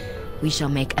end, we shall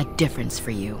make a difference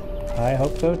for you. I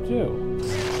hope so too.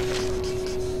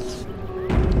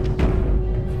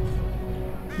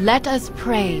 Let us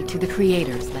pray to the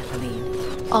creators,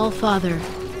 Lethaline. All-Father,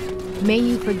 may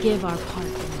you forgive our part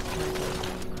in this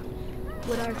tragedy.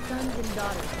 Would our sons and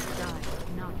daughters have died,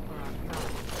 not for our God.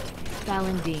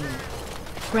 Valandine,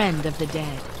 friend of the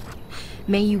dead,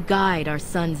 may you guide our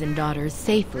sons and daughters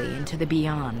safely into the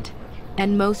beyond.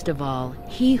 And most of all,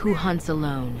 he who hunts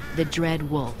alone, the dread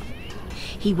wolf.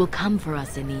 He will come for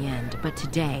us in the end, but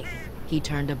today, he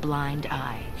turned a blind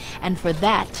eye. And for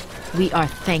that, we are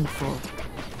thankful.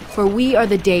 For we are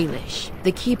the Dalish,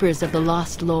 the keepers of the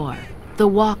lost lore, the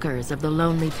walkers of the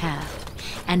lonely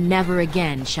path, and never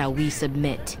again shall we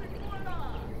submit.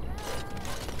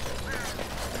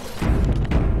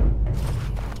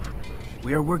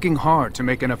 We are working hard to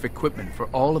make enough equipment for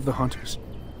all of the hunters.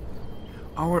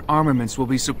 Our armaments will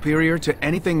be superior to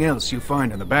anything else you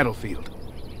find on the battlefield.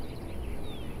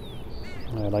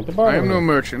 I'd like to borrow. I am no it.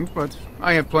 merchant, but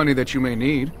I have plenty that you may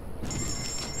need.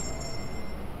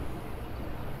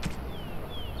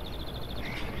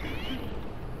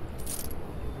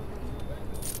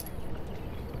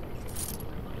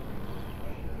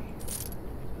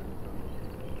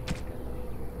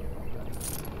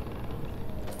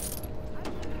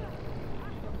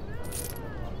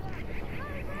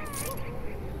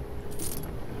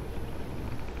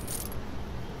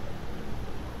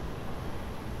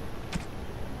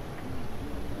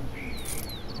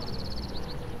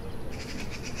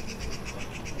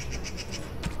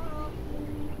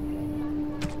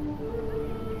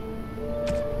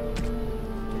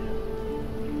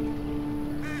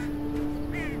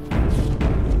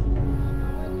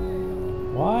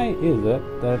 Why is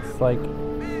it that's like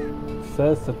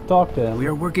says to talk to him? We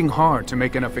are working hard to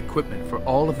make enough equipment for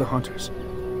all of the hunters.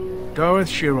 Dareth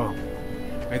Shiro,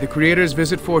 may the creators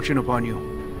visit fortune upon you.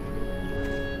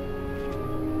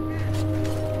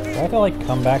 Do I have to like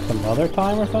come back some other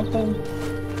time or something?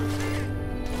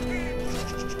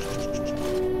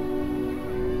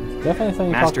 It's definitely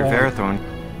something to talk Master to him. Varathorn.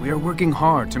 We are working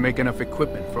hard to make enough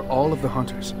equipment for all of the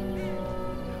hunters.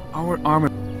 Our armor...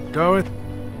 Dareth...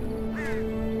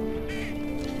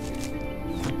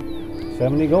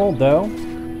 70 gold though.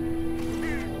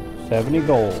 70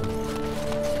 gold.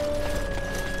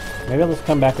 Maybe I'll just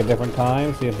come back a different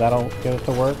time, see if that'll get it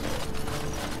to work.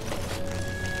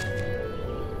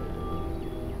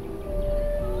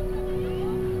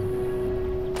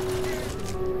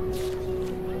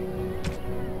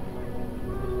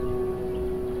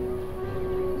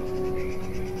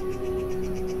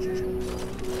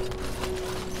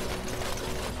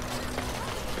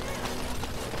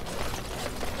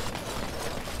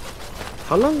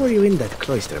 How long were you in that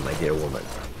cloister, my dear woman?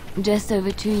 Just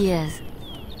over 2 years.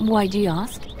 Why do you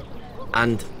ask?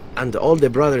 And all the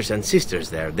brothers and sisters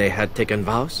there, they had taken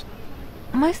vows?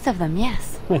 Most of them,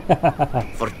 yes.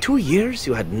 For 2 years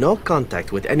you had no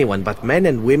contact with anyone but men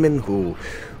and women who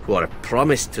are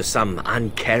promised to some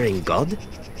uncaring god?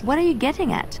 What are you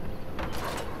getting at?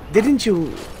 Didn't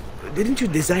you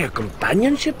desire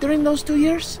companionship during those 2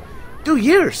 years? 2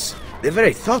 years! The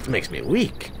very thought makes me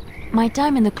weak. My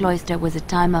time in the cloister was a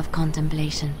time of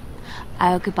contemplation.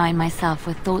 I occupied myself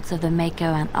with thoughts of the Mako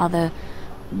and other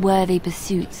worthy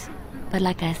pursuits. But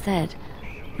like I said,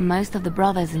 most of the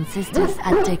brothers and sisters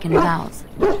had taken vows.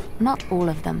 Not all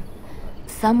of them.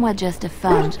 Some were just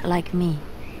affirmed, like me.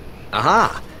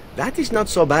 Aha! That is not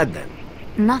so bad then.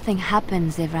 Nothing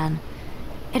happened, Zivran.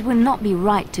 It would not be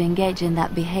right to engage in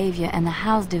that behavior in a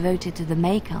house devoted to the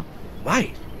Maker.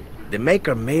 Why? The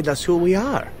Maker made us who we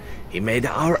are. He made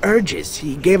our urges.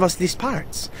 He gave us these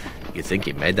parts. You think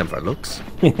he made them for looks?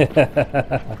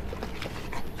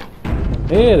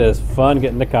 It is fun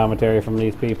getting the commentary from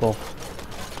these people.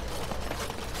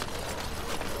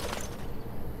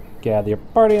 Gather your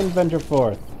party and venture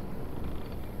forth.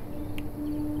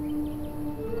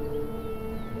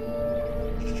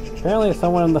 Apparently there's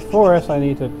someone in the forest I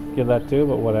need to give that to,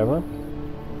 but whatever.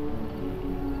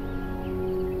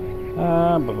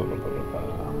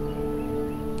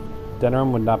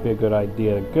 Denerim would not be a good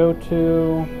idea to go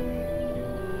to.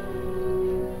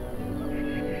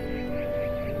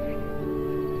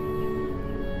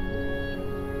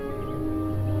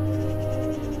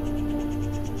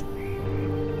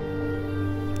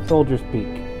 Soldier's Peak.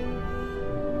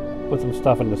 Put some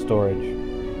stuff into storage.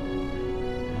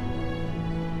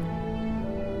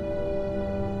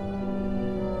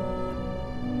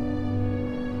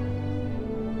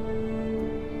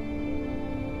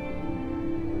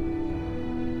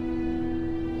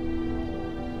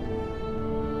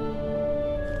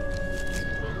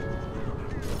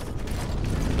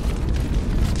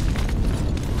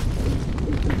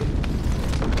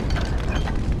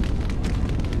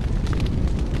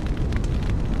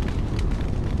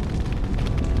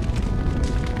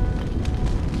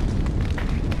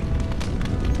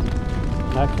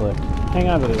 Actually, hang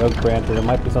on to the oak branch, or there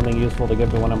might be something useful to give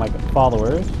to one of my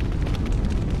followers.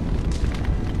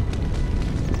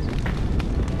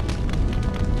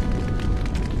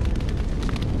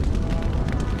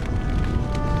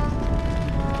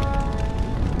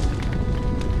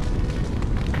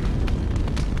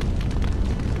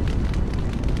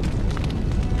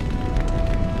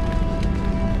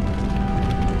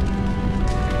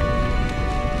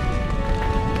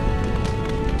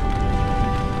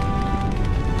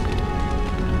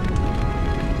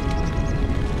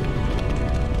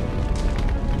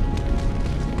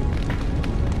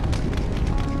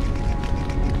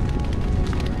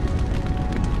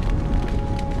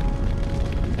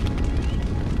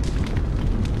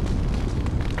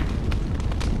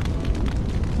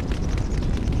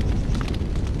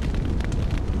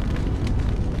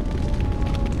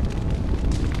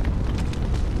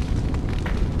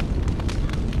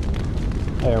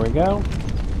 There we go.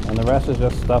 And the rest is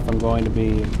just stuff I'm going to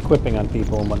be equipping on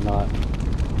people and whatnot.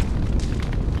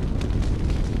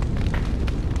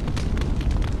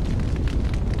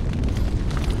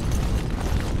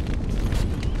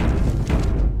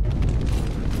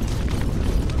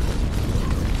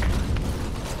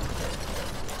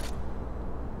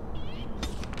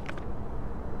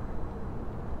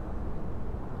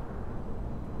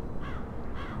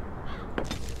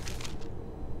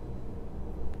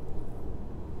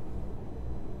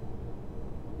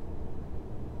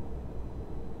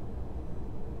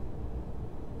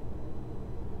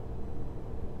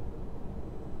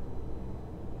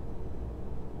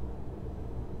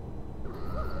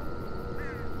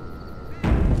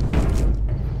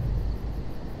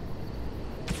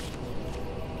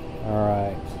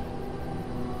 Alright.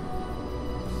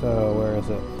 So, where is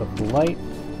it? The Blight.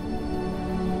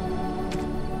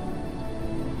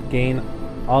 Gain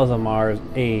Ozamar's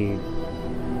aid.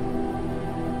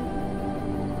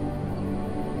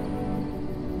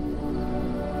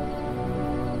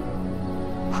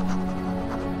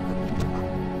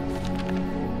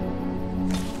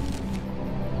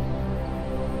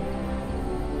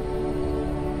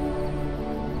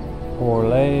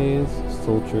 Orlays,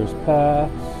 Sulcher's Pass.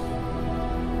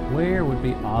 Where would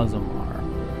be Ozamar?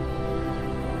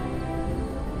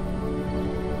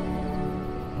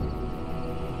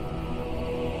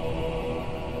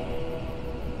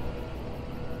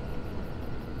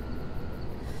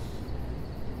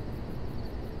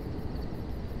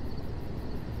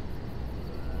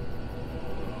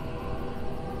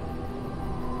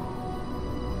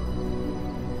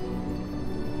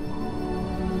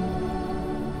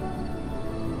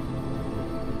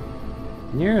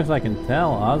 Near as I can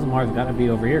tell, Aasimar's got to be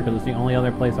over here because it's the only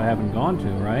other place I haven't gone to,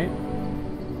 right?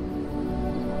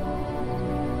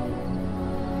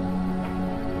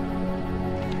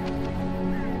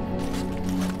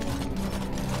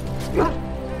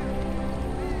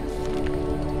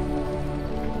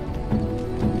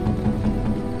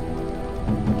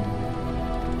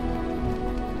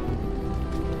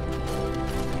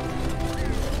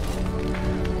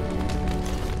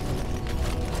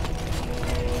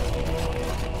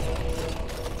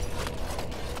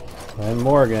 And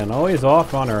Morgan, always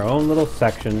off on her own little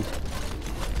section.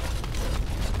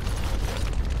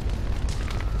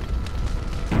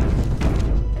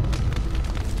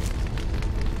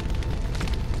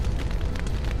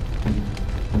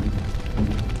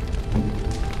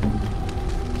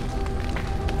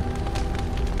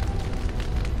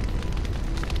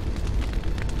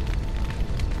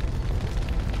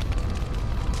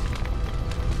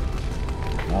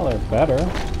 Well, they're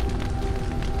better.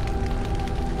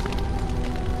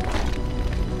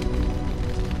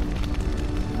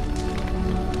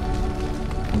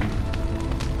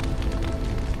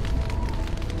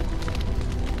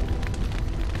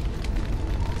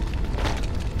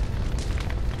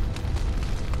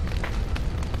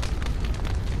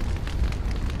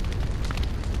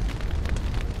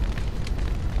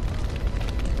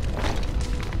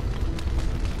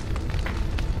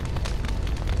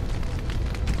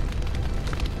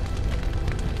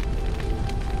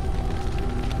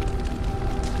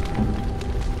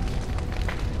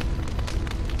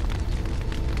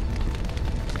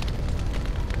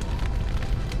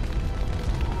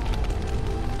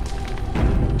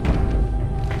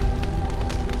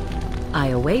 I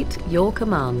await your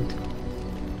command.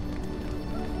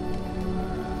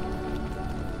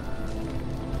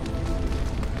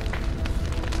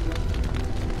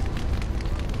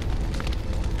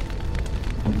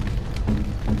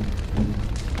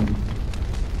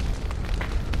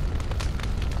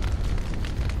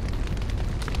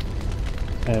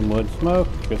 And wood smoke,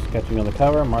 just catching on the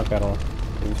cover, mark battle.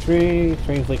 Tree,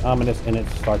 strangely ominous in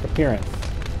its stark appearance.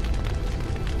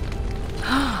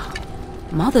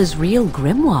 Mother's real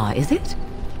grimoire, is it?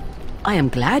 I am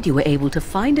glad you were able to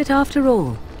find it after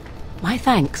all. My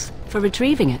thanks for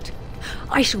retrieving it.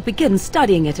 I shall begin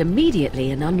studying it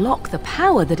immediately and unlock the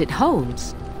power that it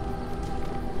holds.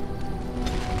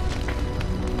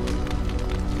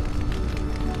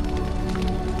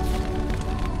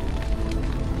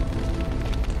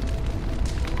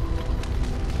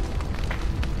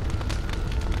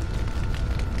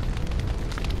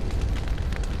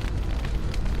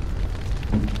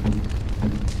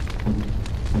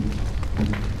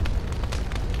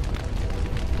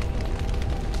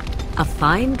 A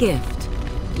fine gift.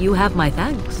 You have my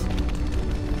thanks.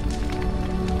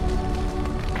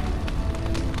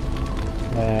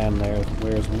 And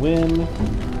where's Wynn?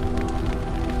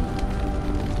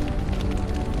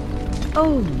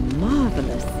 Oh,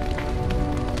 marvelous.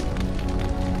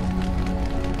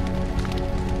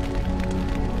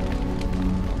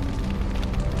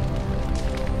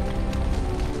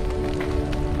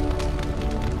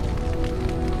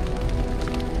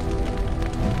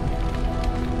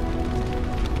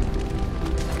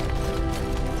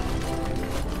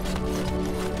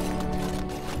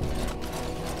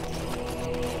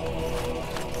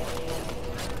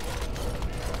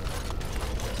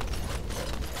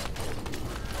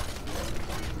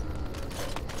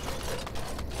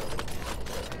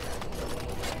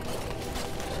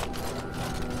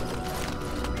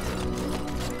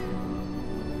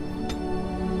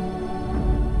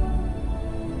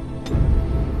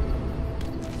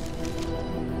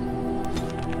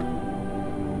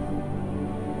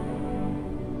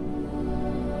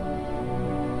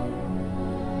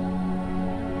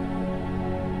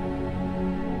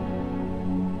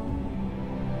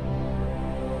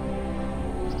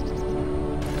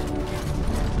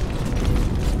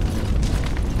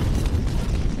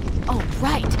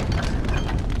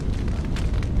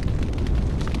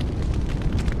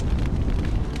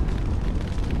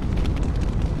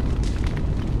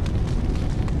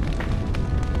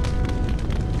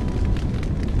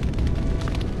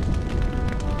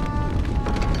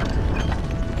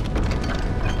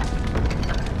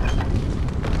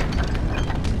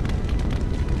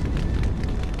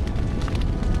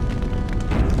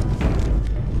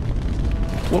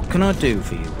 What can I do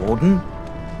for you, Warden?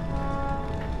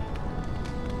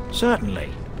 Certainly.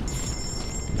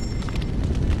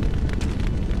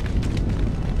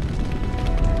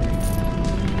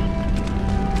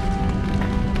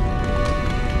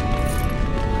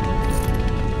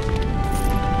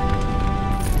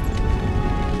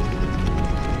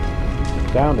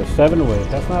 Down to 7 weight.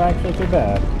 That's not actually too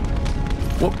bad.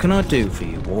 What can I do for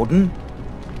you, Warden?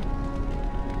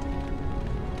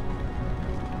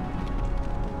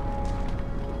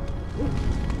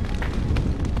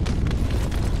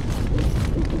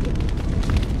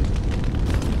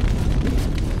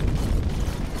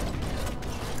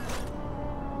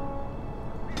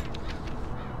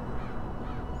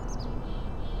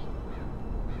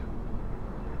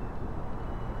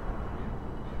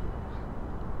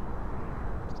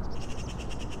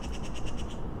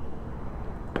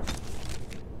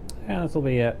 And this will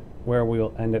be it, where we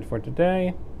will end it for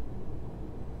today.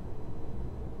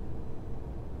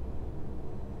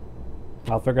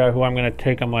 I'll figure out who I'm going to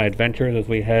take on my adventures as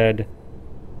we head,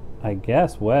 I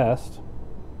guess, west.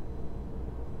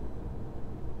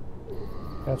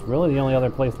 That's really the only other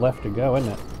place left to go,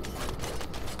 isn't it?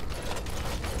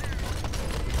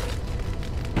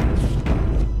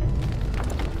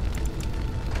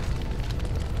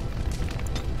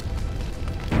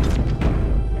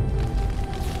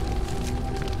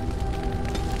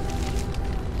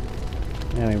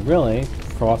 I mean, really,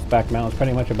 Frostback Mountain is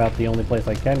pretty much about the only place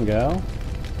I can go.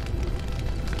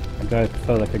 I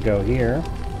suppose I could go here.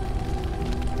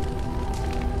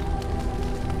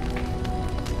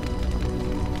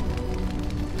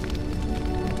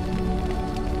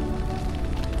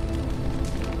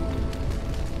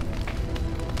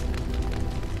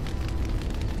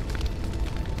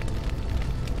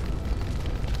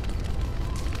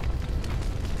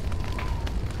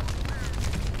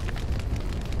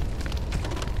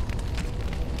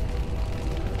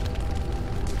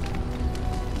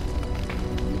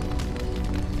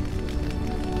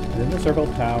 The Circle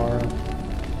Tower.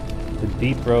 The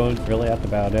Deep Road's really that's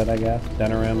about it, I guess.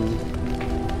 Denerim.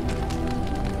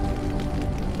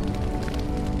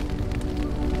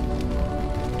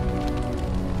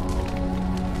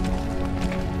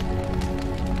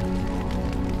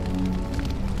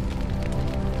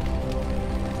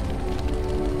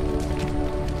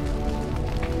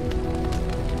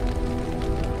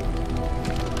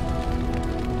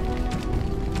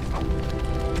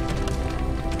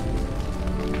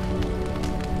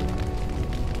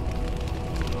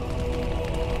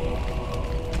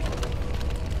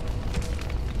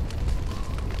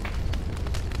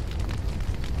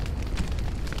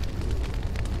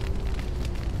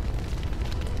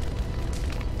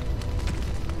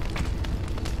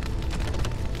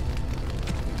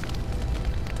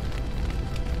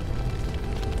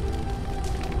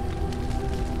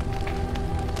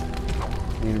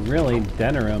 I mean, really,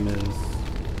 Denerim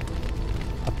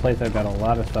is a place I've got a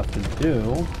lot of stuff to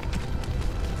do.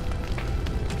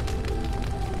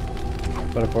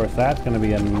 But of course, that's going to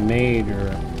be a major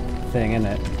thing, isn't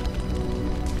it?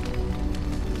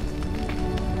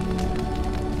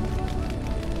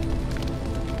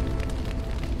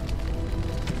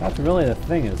 That's really the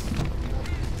thing, is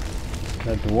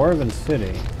the Dwarven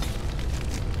City.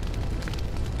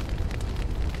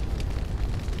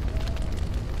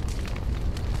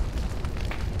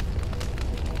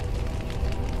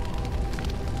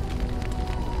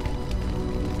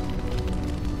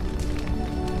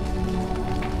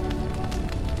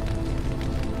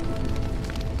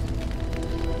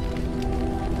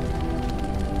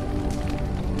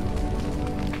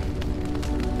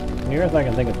 Nearest I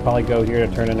can think is probably go here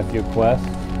to turn in a few quests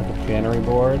at the Shannery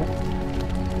board.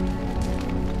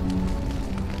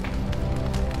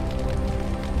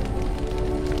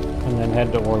 And then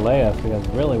head to Orleas, because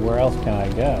really, where else can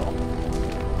I go?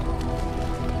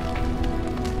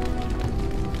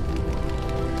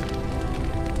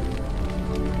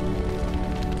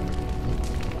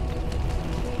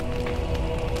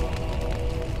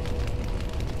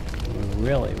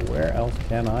 Really, where else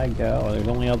can I go? There's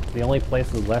only the only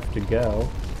places left to go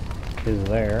is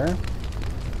there.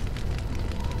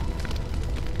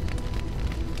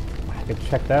 I could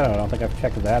check that out. I don't think I've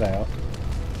checked that out.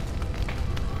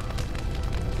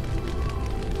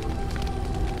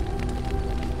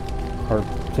 Or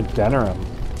to Denerim.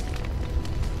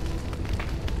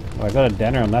 If I go to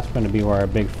Denerim, that's going to be where our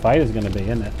big fight is going to be,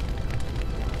 isn't it?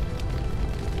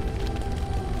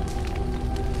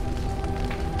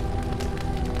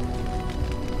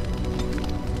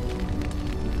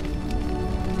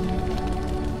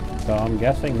 So I'm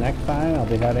guessing next time I'll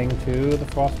be heading to the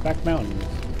Frostback Mountains.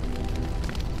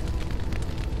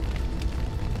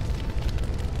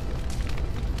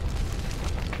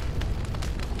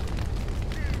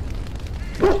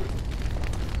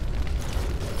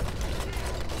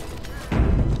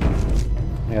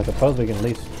 Yeah, I suppose we can at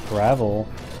least travel.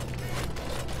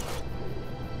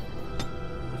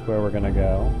 That's where we're gonna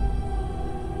go.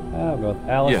 I'll go with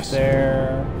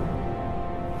Alistair. Yes.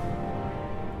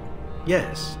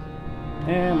 Yes.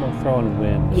 And we'll throw in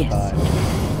wind this time.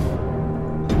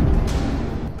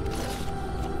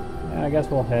 And I guess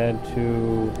we'll head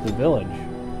to the village.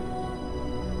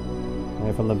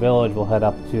 And from the village, we'll head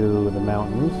up to the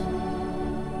mountains.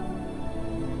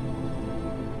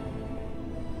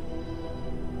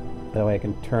 That way I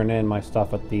can turn in my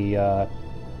stuff at the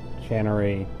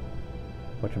Channery,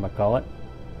 whatchamacallit,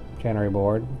 Channery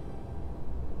board.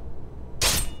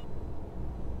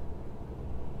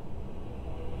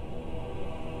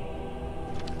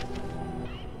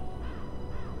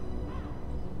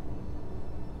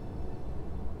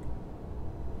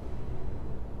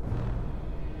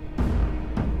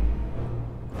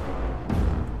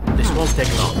 This won't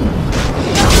take long.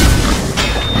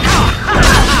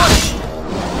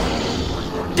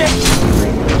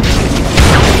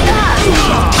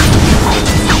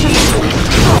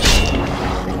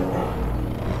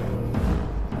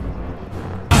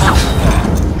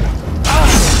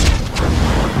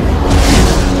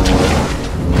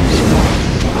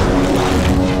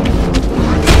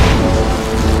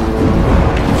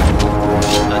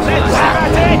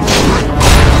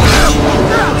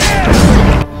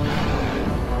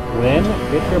 Lynn,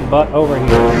 get your butt over here.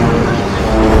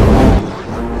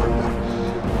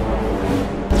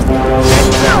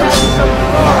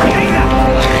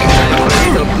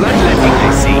 The bloodletting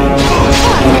I see.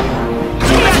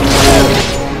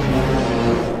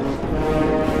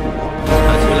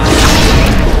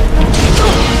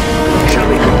 Shall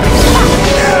we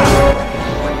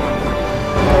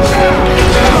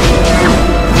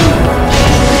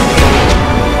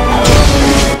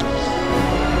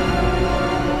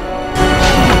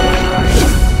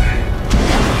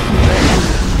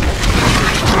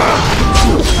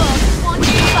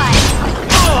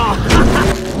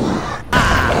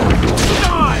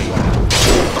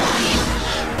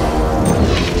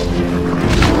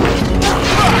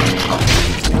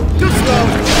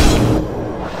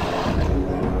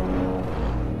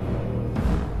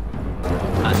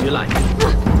as you like.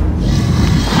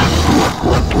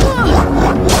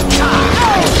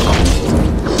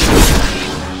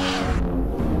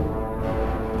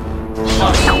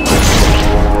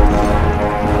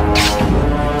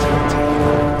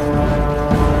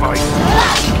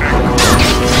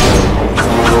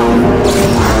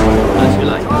 As you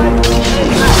like.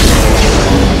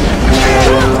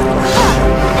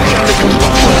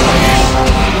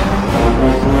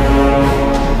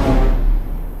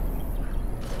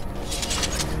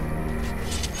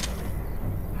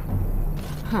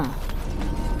 Huh.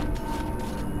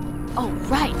 Oh,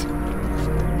 right.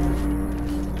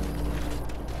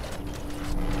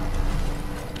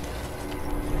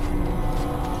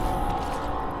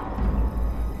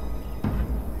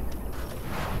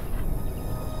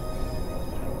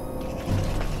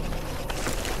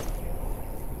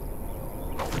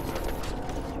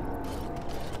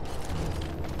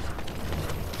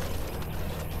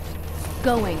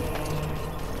 Going.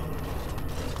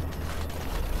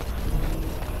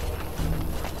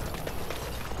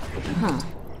 Huh.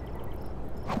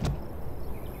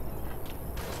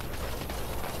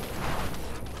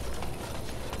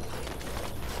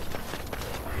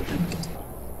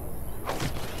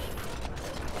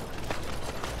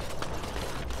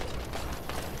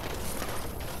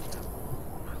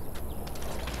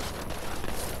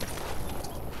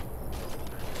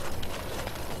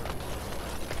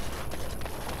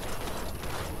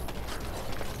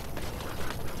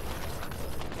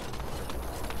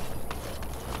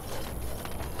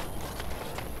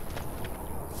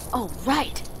 Oh,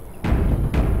 right.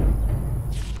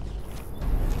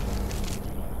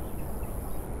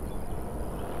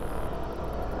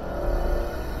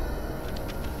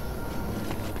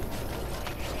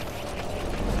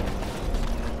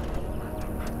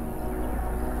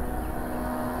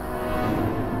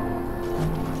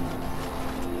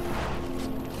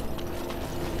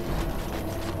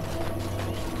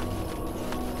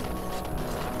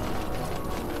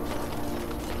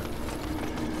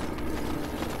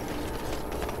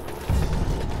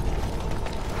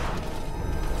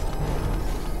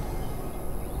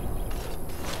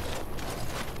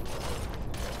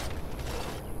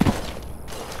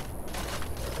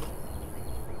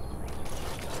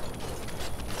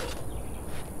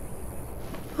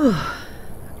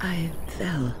 I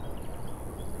fell.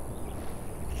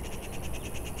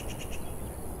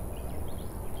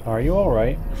 Are you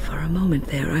alright? For a moment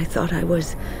there, I thought it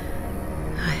was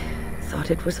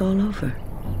all over.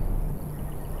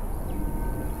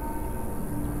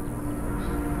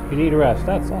 You need rest,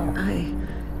 that's all.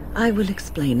 I will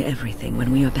explain everything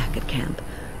when we are back at camp.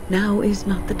 Now is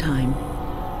not the time.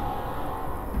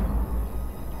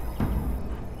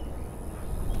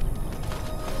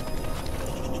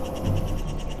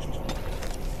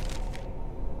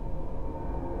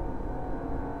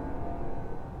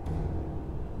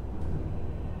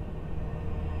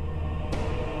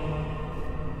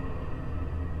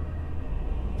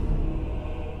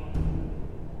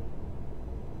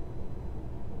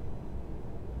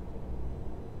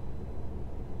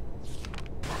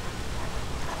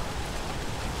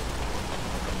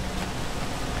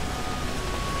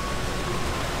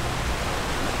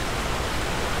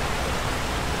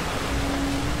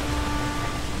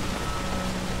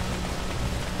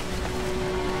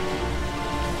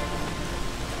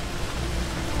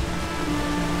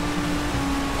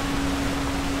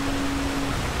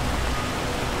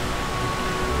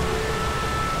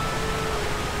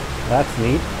 That's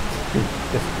neat.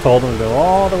 Just told them to go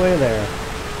all the way there.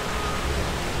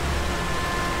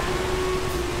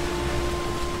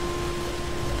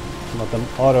 Let them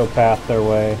auto-path their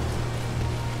way.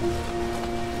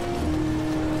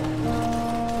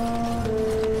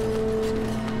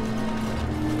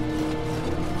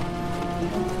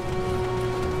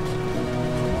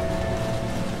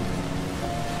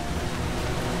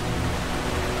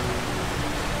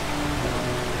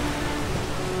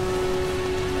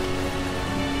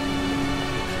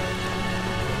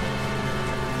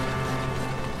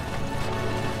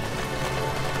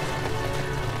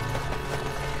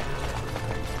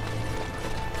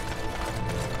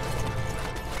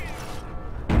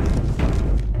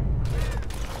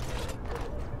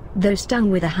 Though stung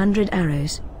with 100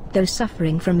 arrows, though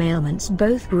suffering from ailments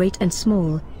both great and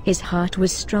small, his heart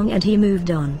was strong and he moved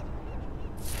on.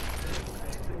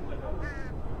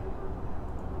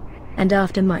 And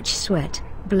after much sweat,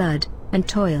 blood, and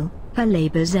toil, her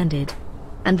labors ended,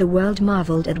 and the world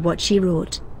marveled at what she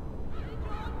wrought.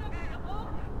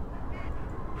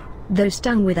 Though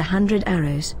stung with 100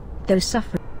 arrows, though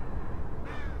suffering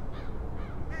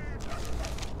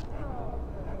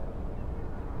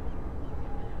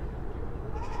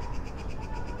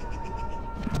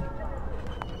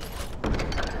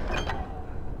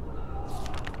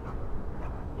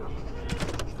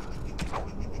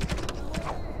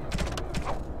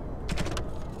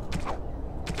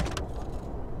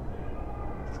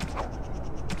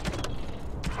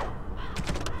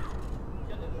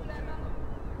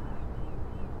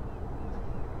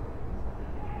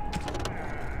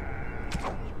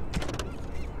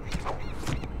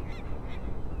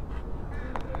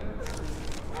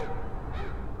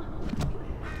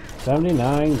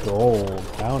 $79 gold.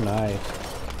 How nice.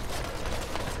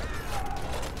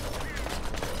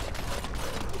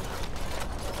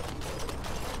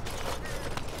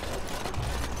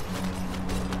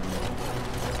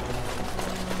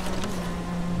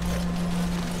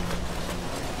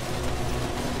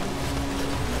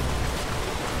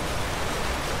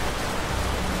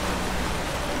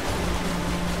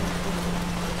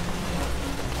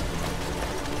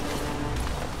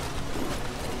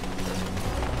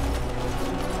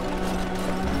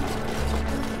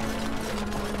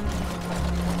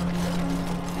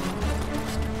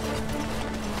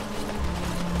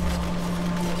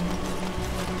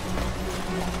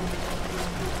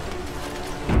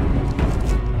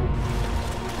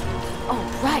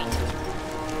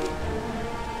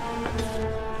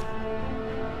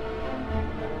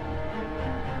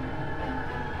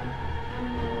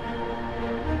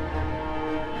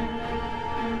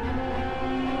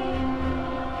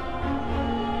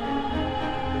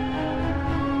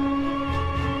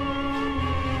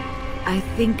 I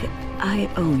think I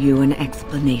owe you an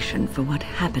explanation for what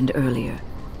happened earlier.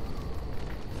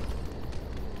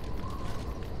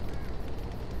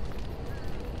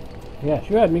 Yes,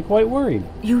 you had me quite worried.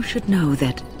 You should know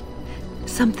that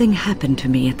something happened to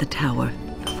me at the tower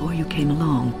before you came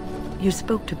along. You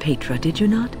spoke to Petra, did you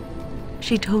not?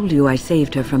 She told you I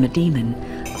saved her from a demon.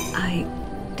 I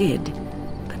did,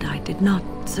 but I did not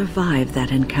survive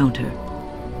that encounter.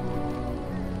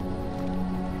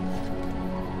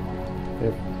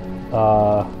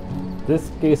 This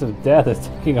case of death is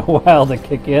taking a while to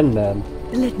kick in then.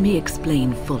 Let me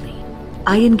explain fully.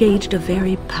 I engaged a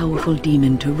very powerful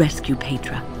demon to rescue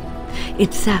Petra.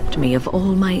 It sapped me of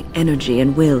all my energy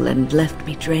and will and left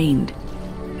me drained.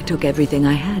 It took everything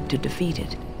I had to defeat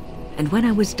it. And when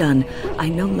I was done, I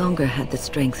no longer had the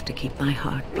strength to keep my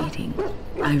heart beating.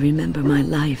 I remember my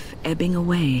life ebbing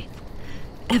away.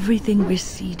 Everything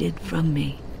receded from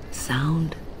me.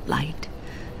 Sound, light.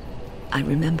 I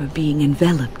remember being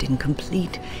enveloped in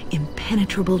complete,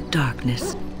 impenetrable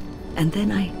darkness. And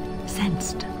then I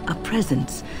sensed a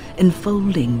presence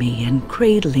enfolding me and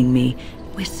cradling me,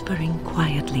 whispering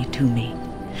quietly to me.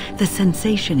 The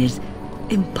sensation is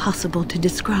impossible to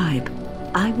describe.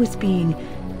 I was being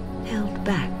held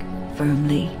back,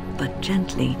 firmly but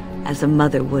gently, as a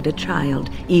mother would a child,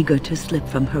 eager to slip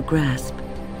from her grasp.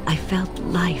 I felt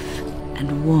life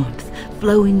and warmth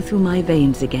flowing through my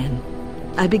veins again.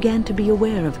 I began to be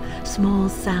aware of small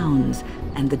sounds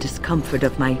and the discomfort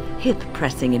of my hip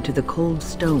pressing into the cold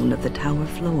stone of the tower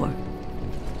floor.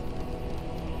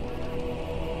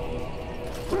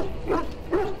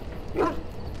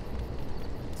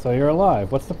 So you're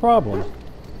alive. What's the problem?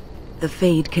 The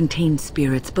Fade contains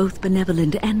spirits both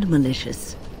benevolent and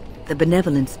malicious. The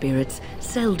benevolent spirits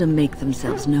seldom make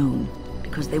themselves known,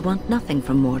 because they want nothing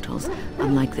from mortals,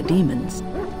 unlike the demons.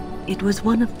 It was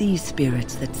one of these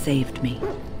spirits that saved me.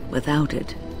 Without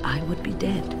it, I would be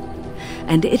dead.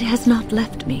 and it has not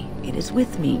left me. It is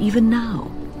with me even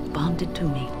now, bonded to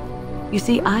me. You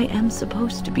see, I am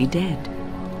supposed to be dead.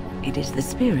 It is the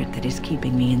spirit that is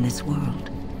keeping me in this world.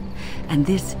 And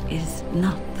this is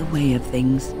not the way of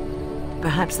things.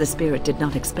 Perhaps the spirit did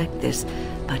not expect this,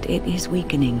 but it is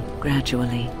weakening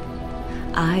gradually.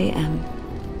 I am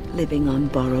living on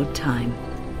borrowed time.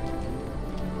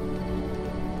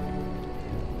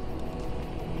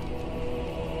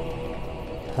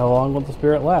 How long will the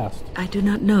spirit last? I do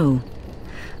not know.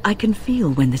 I can feel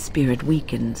when the spirit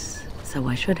weakens, so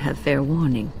I should have fair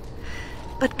warning.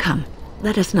 But come,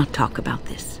 let us not talk about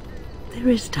this. There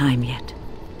is time yet.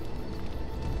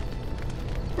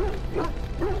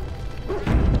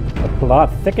 The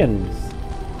plot thickens.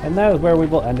 And that is where we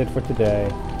will end it for today.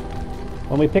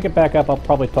 When we pick it back up, I'll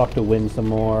probably talk to Wynne some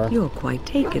more. You're quite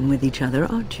taken with each other,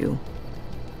 aren't you?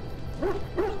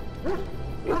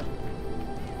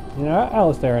 You know,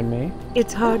 Alistair and me.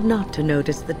 It's hard not to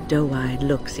notice the doe-eyed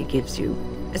looks he gives you,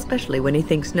 especially when he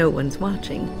thinks no one's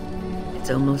watching.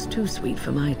 It's almost too sweet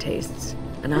for my tastes,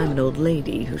 and I'm an old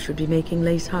lady who should be making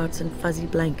lace hearts and fuzzy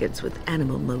blankets with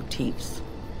animal motifs.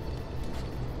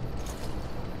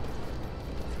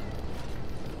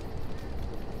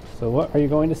 So what are you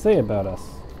going to say about us?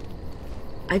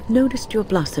 I've noticed your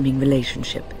blossoming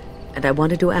relationship, and I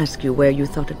wanted to ask you where you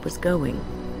thought it was going.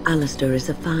 Alistair is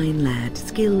a fine lad,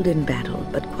 skilled in battle,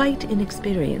 but quite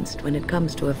inexperienced when it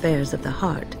comes to affairs of the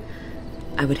heart.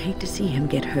 I would hate to see him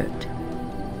get hurt.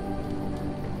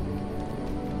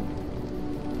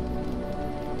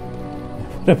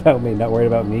 What about me? Not worried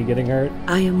about me getting hurt?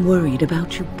 I am worried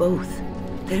about you both.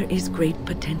 There is great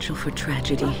potential for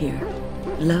tragedy here.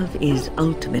 Love is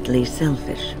ultimately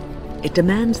selfish. It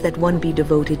demands that one be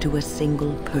devoted to a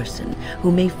single person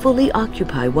who may fully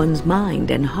occupy one's mind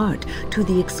and heart to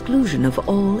the exclusion of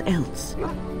all else.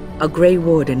 A Grey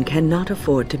Warden cannot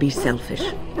afford to be selfish.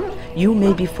 You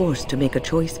may be forced to make a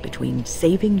choice between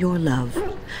saving your love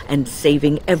and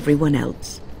saving everyone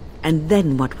else. And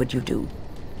then what would you do?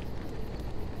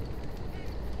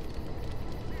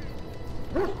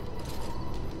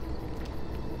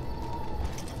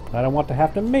 I don't want to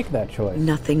have to make that choice.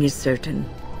 Nothing is certain.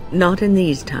 Not in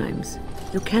these times.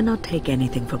 You cannot take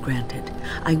anything for granted.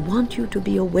 I want you to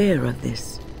be aware of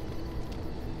this.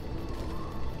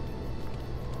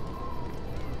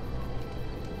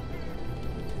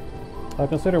 I'll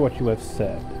consider what you have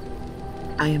said.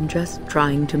 I am just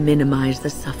trying to minimize the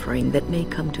suffering that may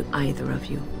come to either of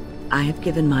you. I have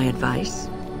given my advice.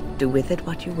 Do with it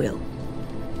what you will.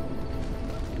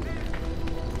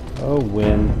 Oh,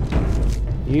 Wynne.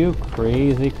 You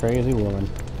crazy, crazy woman.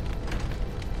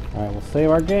 Alright, we'll save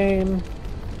our game.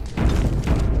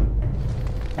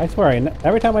 I swear,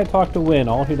 every time I talk to Wynne,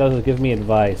 all she does is give me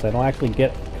advice. I don't actually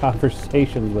get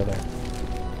conversations with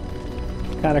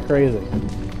her. It's kind of crazy.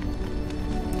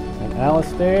 And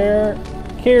Alistair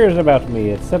cares about me.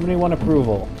 It's 71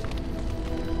 approval.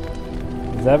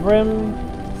 Zevran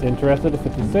is interested at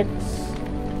 56.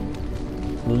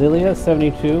 Lilia,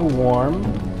 72, warm.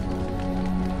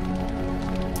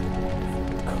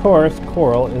 Of course,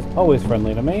 Coral is always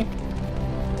friendly to me.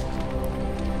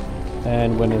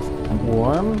 And Wynne is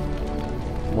warm.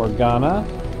 Morgana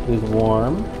is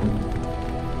warm.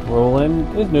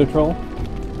 Roland is neutral.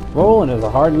 Roland is a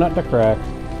hard nut to crack.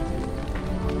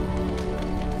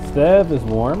 Stev is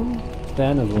warm.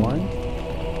 Sten is warm.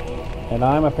 And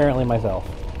I'm apparently myself.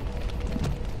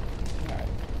 Alright.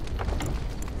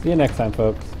 See you next time,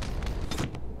 folks.